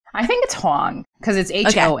 I think it's Huang because it's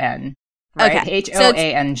H-O-N, right? Okay.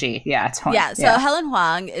 H-O-A-N-G. Yeah, it's Huang. Yeah, so Helen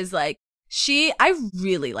Huang is I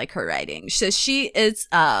really like her writing. So she is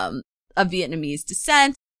of Vietnamese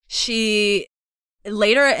descent. She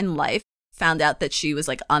later in life found out that she was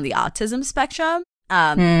on the autism spectrum.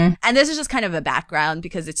 And this is just kind of a background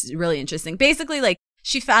because it's really interesting. Basically,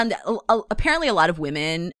 she found apparently a lot of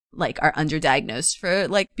women are underdiagnosed for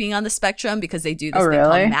being on the spectrum because they do this thing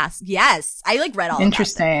called mask. Yes, I read all.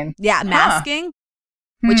 Interesting. Yeah, masking,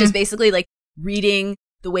 which is basically reading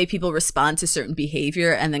the way people respond to certain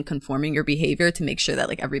behavior and then conforming your behavior to make sure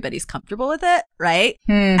that everybody's comfortable with it, right?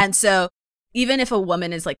 And so even if a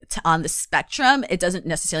woman is on the spectrum, it doesn't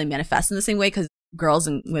necessarily manifest in the same way because girls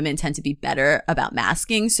and women tend to be better about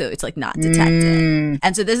masking, so it's not detected.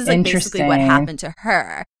 And so this is basically what happened to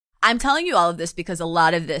her. I'm telling you all of this because a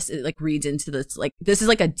lot of this reads into this this is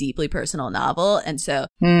a deeply personal novel, and so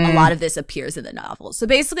a lot of this appears in the novel. So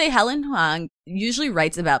basically, Helen Huang usually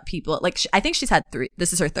writes about people I think she's had 3.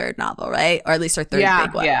 This is her 3rd novel, right? Or at least her 3rd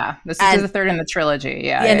big one. Yeah, this is the 3rd in the trilogy.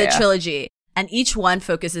 Yeah, the trilogy. And each one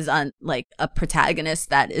focuses on a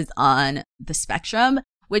protagonist that is on the spectrum,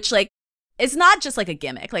 which it's not just a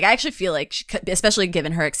gimmick. I actually feel she could, especially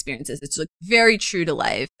given her experiences, it's very true to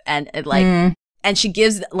life, and and she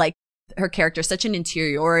gives her character such an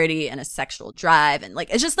interiority and a sexual drive, and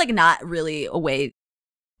it's just not really a way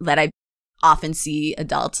that I often see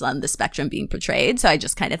adults on the spectrum being portrayed. So I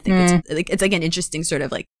just kind of think it's an interesting sort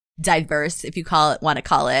of diverse, if you want to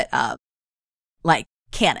call it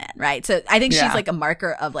canon, right? So I think she's a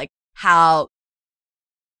marker of how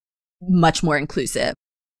much more inclusive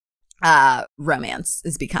romance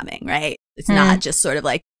is becoming, right? It's not just sort of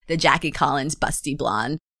the Jackie Collins busty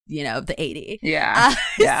blonde, of the 80s. Yeah.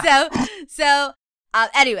 So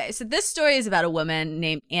anyway, so this story is about a woman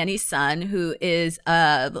named Annie Sun who is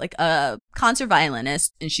a concert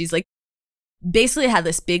violinist, and she's basically had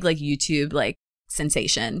this big YouTube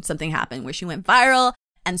sensation. Something happened where she went viral,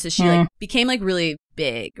 and so she became really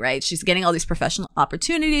big, right? She's getting all these professional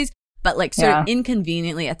opportunities, but sort of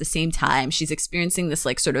inconveniently at the same time, she's experiencing this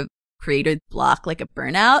sort of creative block, a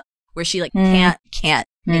burnout, where she can't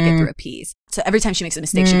make it through a piece. So every time she makes a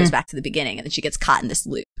mistake, she goes back to the beginning, and then she gets caught in this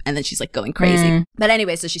loop, and then she's going crazy. But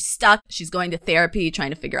anyway, so she's stuck. She's going to therapy,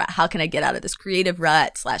 trying to figure out how can I get out of this creative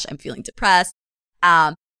rut / I'm feeling depressed.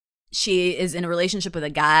 She is in a relationship with a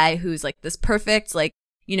guy who's this perfect,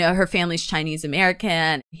 her family's Chinese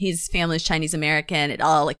American, his family's Chinese American. It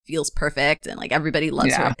all feels perfect, and everybody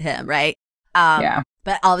loves him, right?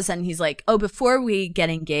 But all of a sudden he's oh, before we get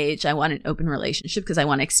engaged, I want an open relationship because I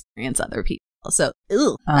want to experience other people. So,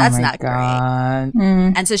 that's not great.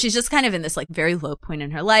 And so she's just kind of in this very low point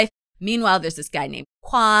in her life. Meanwhile, there's this guy named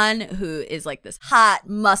Quan who is this hot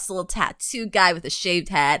muscle tattoo guy with a shaved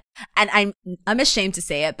head. And I'm ashamed to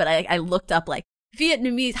say it, but I looked up hot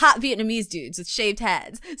Vietnamese dudes with shaved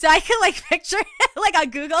heads. So I could picture it on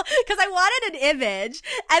Google because I wanted an image.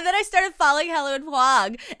 And then I started following Helen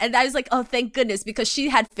Huang, and I was oh, thank goodness, because she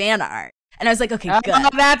had fan art. And I was okay, good.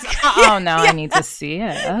 I need to see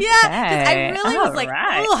it. Okay. Yeah, I really was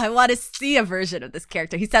I want to see a version of this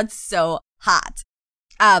character. He sounds so hot.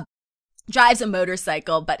 Drives a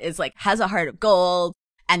motorcycle, but is has a heart of gold.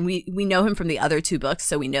 And we know him from the other 2 books,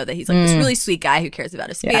 so we know that he's this really sweet guy who cares about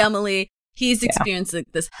his family. he's experienced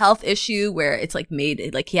like this health issue where it's like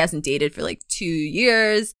made like he hasn't dated for like 2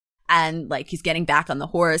 years. And like he's getting back on the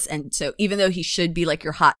horse. And so even though he should be like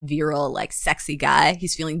your hot, virile, like sexy guy,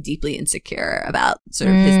 he's feeling deeply insecure about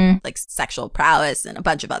sort of his like sexual prowess and a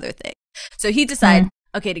bunch of other things. So he decides,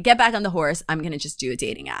 okay, to get back on the horse, I'm going to just do a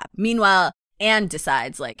dating app. Meanwhile, Anne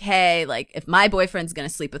decides like, hey, like if my boyfriend's going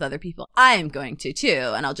to sleep with other people, I am going to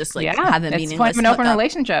too. And I'll just like have a meaningless point of an open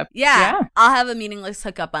relationship. Yeah. I'll have a meaningless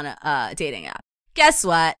hookup on a dating app. Guess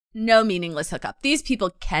what? No meaningless hookup. These people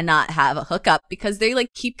cannot have a hookup because they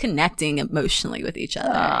like keep connecting emotionally with each other,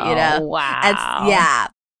 you know? Wow.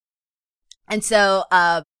 And so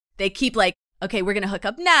they keep like, okay, we're going to hook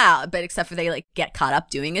up now. But except for they like get caught up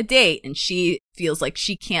doing a date and she feels like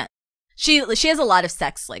she can't, she has a lot of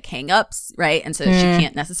sex like hangups, right? And so she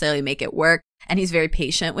can't necessarily make it work. And he's very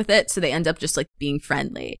patient with it. So they end up just like being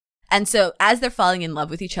friendly. And so as they're falling in love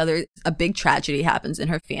with each other, a big tragedy happens in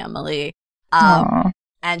her family.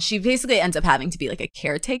 And she basically ends up having to be like a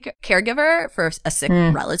caregiver for a sick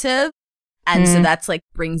relative. And so that's like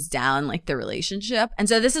brings down like the relationship. And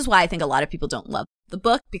so this is why I think a lot of people don't love the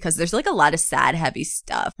book because there's like a lot of sad, heavy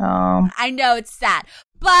stuff. I know it's sad,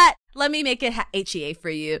 but let me make it HEA for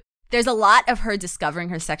you. There's a lot of her discovering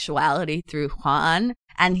her sexuality through Juan.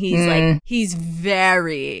 And he's like, he's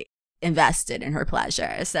very invested in her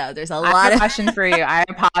pleasure. So there's a lot I have a question for you. I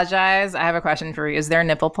apologize. I have a question for you. Is there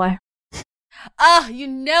nipple play? Oh, you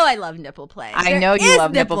know I love nipple play. I know you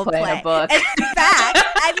love nipple play in a book. In fact,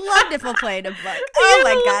 I love nipple play in a book. Oh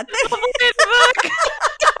my God.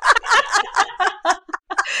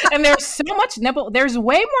 And there's so much nipple. There's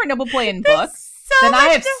way more nipple play in books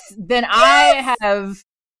than I have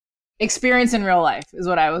experienced in real life, is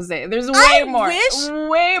what I would say. There's way more. Way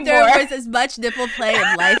more. There was as much nipple play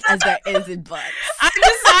in life as there is in books. I don't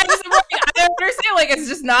understand. Like, it's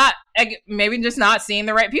just not, like, maybe just not seeing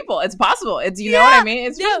the right people. It's possible. It's, you know what I mean?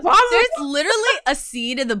 It's just possible. There's literally a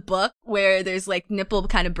scene in the book where there's like nipple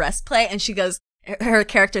kind of breast play, and she goes, her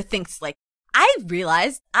character thinks like, I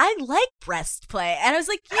realized I like breast play. And I was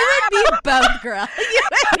like, you and me both, girl. You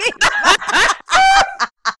and me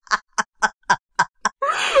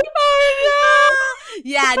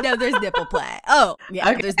Yeah, no, there's nipple play. Oh, yeah.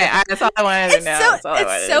 Okay, that's all I wanted to know.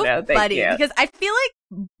 It's so funny because I feel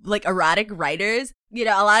like erotic writers, you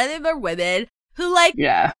know, a lot of them are women who like,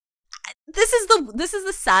 this is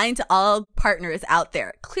the sign to all partners out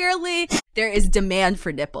there. Clearly, there is demand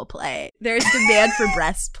for nipple play. There is demand for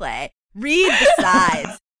breast play. Read the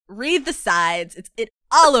sides. Read the sides. It's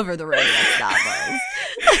all over the romance novels.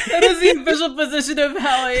 That is the official position of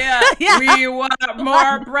Hell Yeah. We want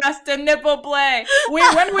more breast and nipple play.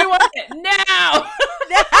 When we want it now.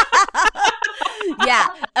 Yeah.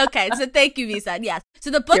 Okay. So thank you, Visa. Yes.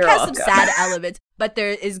 So the book has some sad elements, but there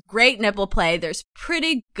is great nipple play. There's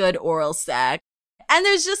pretty good oral sex, and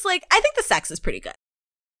there's just like I think the sex is pretty good.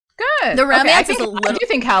 Good. The romance is a little. I do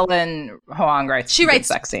think Helen Hoang writes. She writes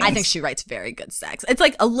sex scenes. I think she writes very good sex. It's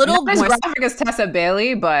like a little not more as graphic as Tessa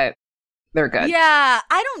Bailey, but they're good. Yeah,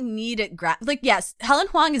 I don't need it. Like, yes, Helen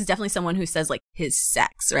Hoang is definitely someone who says like his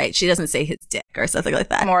sex, right? She doesn't say his dick or something like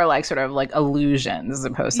that. More like sort of like illusions as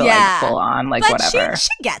opposed to like full on like but whatever. She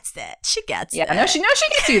gets it. She gets it. Yeah, no, she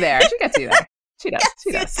gets you there. She gets you there. She does.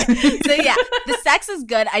 She does. So yeah, the sex is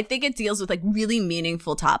good. I think it deals with like really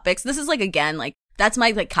meaningful topics. This is like again like. That's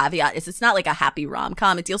my like caveat is it's not like a happy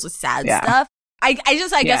rom-com. It deals with sad stuff. I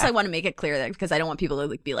guess I want to make it clear that because I don't want people to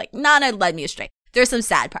like be like, Nana led me astray. There's some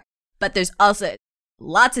sad parts, but there's also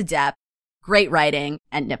lots of depth, great writing,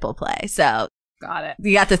 and nipple play. So got it.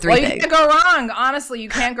 You got the three things. You can't go wrong. Honestly, you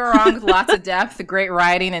can't go wrong with lots of depth, great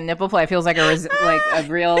writing, and nipple play. It feels like a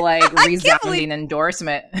real like resounding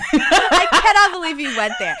endorsement. I cannot believe you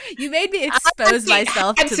went there. You made me expose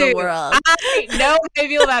myself to the world. I know how I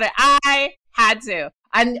feel about it. I had to.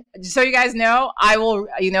 And so you guys know, I will,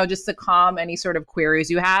 just to calm any sort of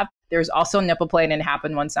queries you have, there's also nipple play and it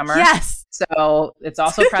happened one summer. Yes. So it's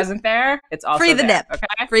also present there. It's also free the there, nip.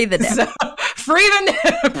 Okay? Free the nip. So, free the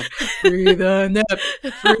nip. Free the nip.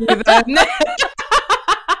 Free the nip.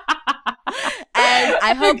 And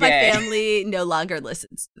I hope my family no longer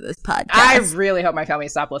listens to this podcast. I really hope my family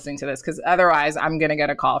stop listening to this because otherwise I'm going to get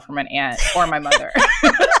a call from an aunt or my mother.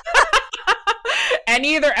 And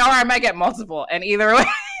or I might get multiple, and either way.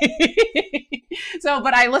 So,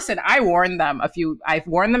 but I warned them a few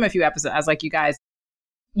episodes. I was like, you guys,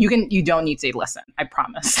 you don't need to listen. I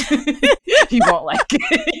promise. You won't like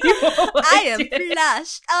it. I am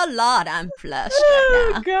flushed. Oh Lord, I'm flushed right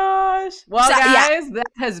now. Oh gosh. Well, guys,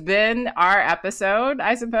 that has been our episode,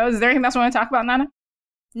 I suppose. Is there anything else you want to talk about, Nana?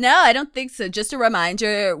 No, I don't think so. Just a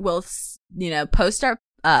reminder, we'll, post our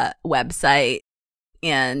website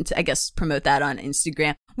and I guess promote that on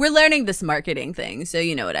Instagram. We're learning this marketing thing, so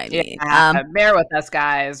you know what I mean. Yeah, bear with us,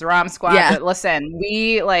 guys. Rom Squad. Yeah. But listen,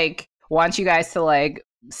 we like want you guys to like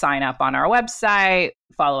sign up on our website,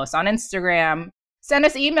 follow us on Instagram, send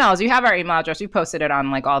us emails. You have our email address. We posted it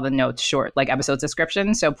on like all the notes, short like episode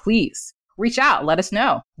descriptions. So please reach out. Let us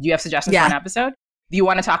know. Do you have suggestions for an episode? Do you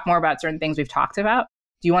want to talk more about certain things we've talked about?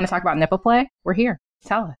 Do you want to talk about nipple play? We're here.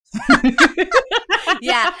 Tell us.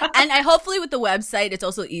 Yeah. And hopefully with the website, it's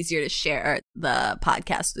also easier to share the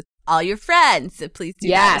podcast with all your friends. So please do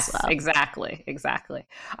that as well. Exactly.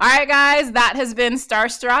 All right, guys, that has been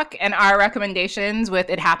Starstruck and our recommendations with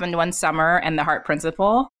It Happened One Summer and The Heart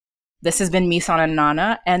Principle. This has been Misan and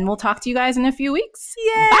Nana, and we'll talk to you guys in a few weeks.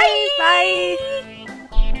 Yay! Bye! Bye!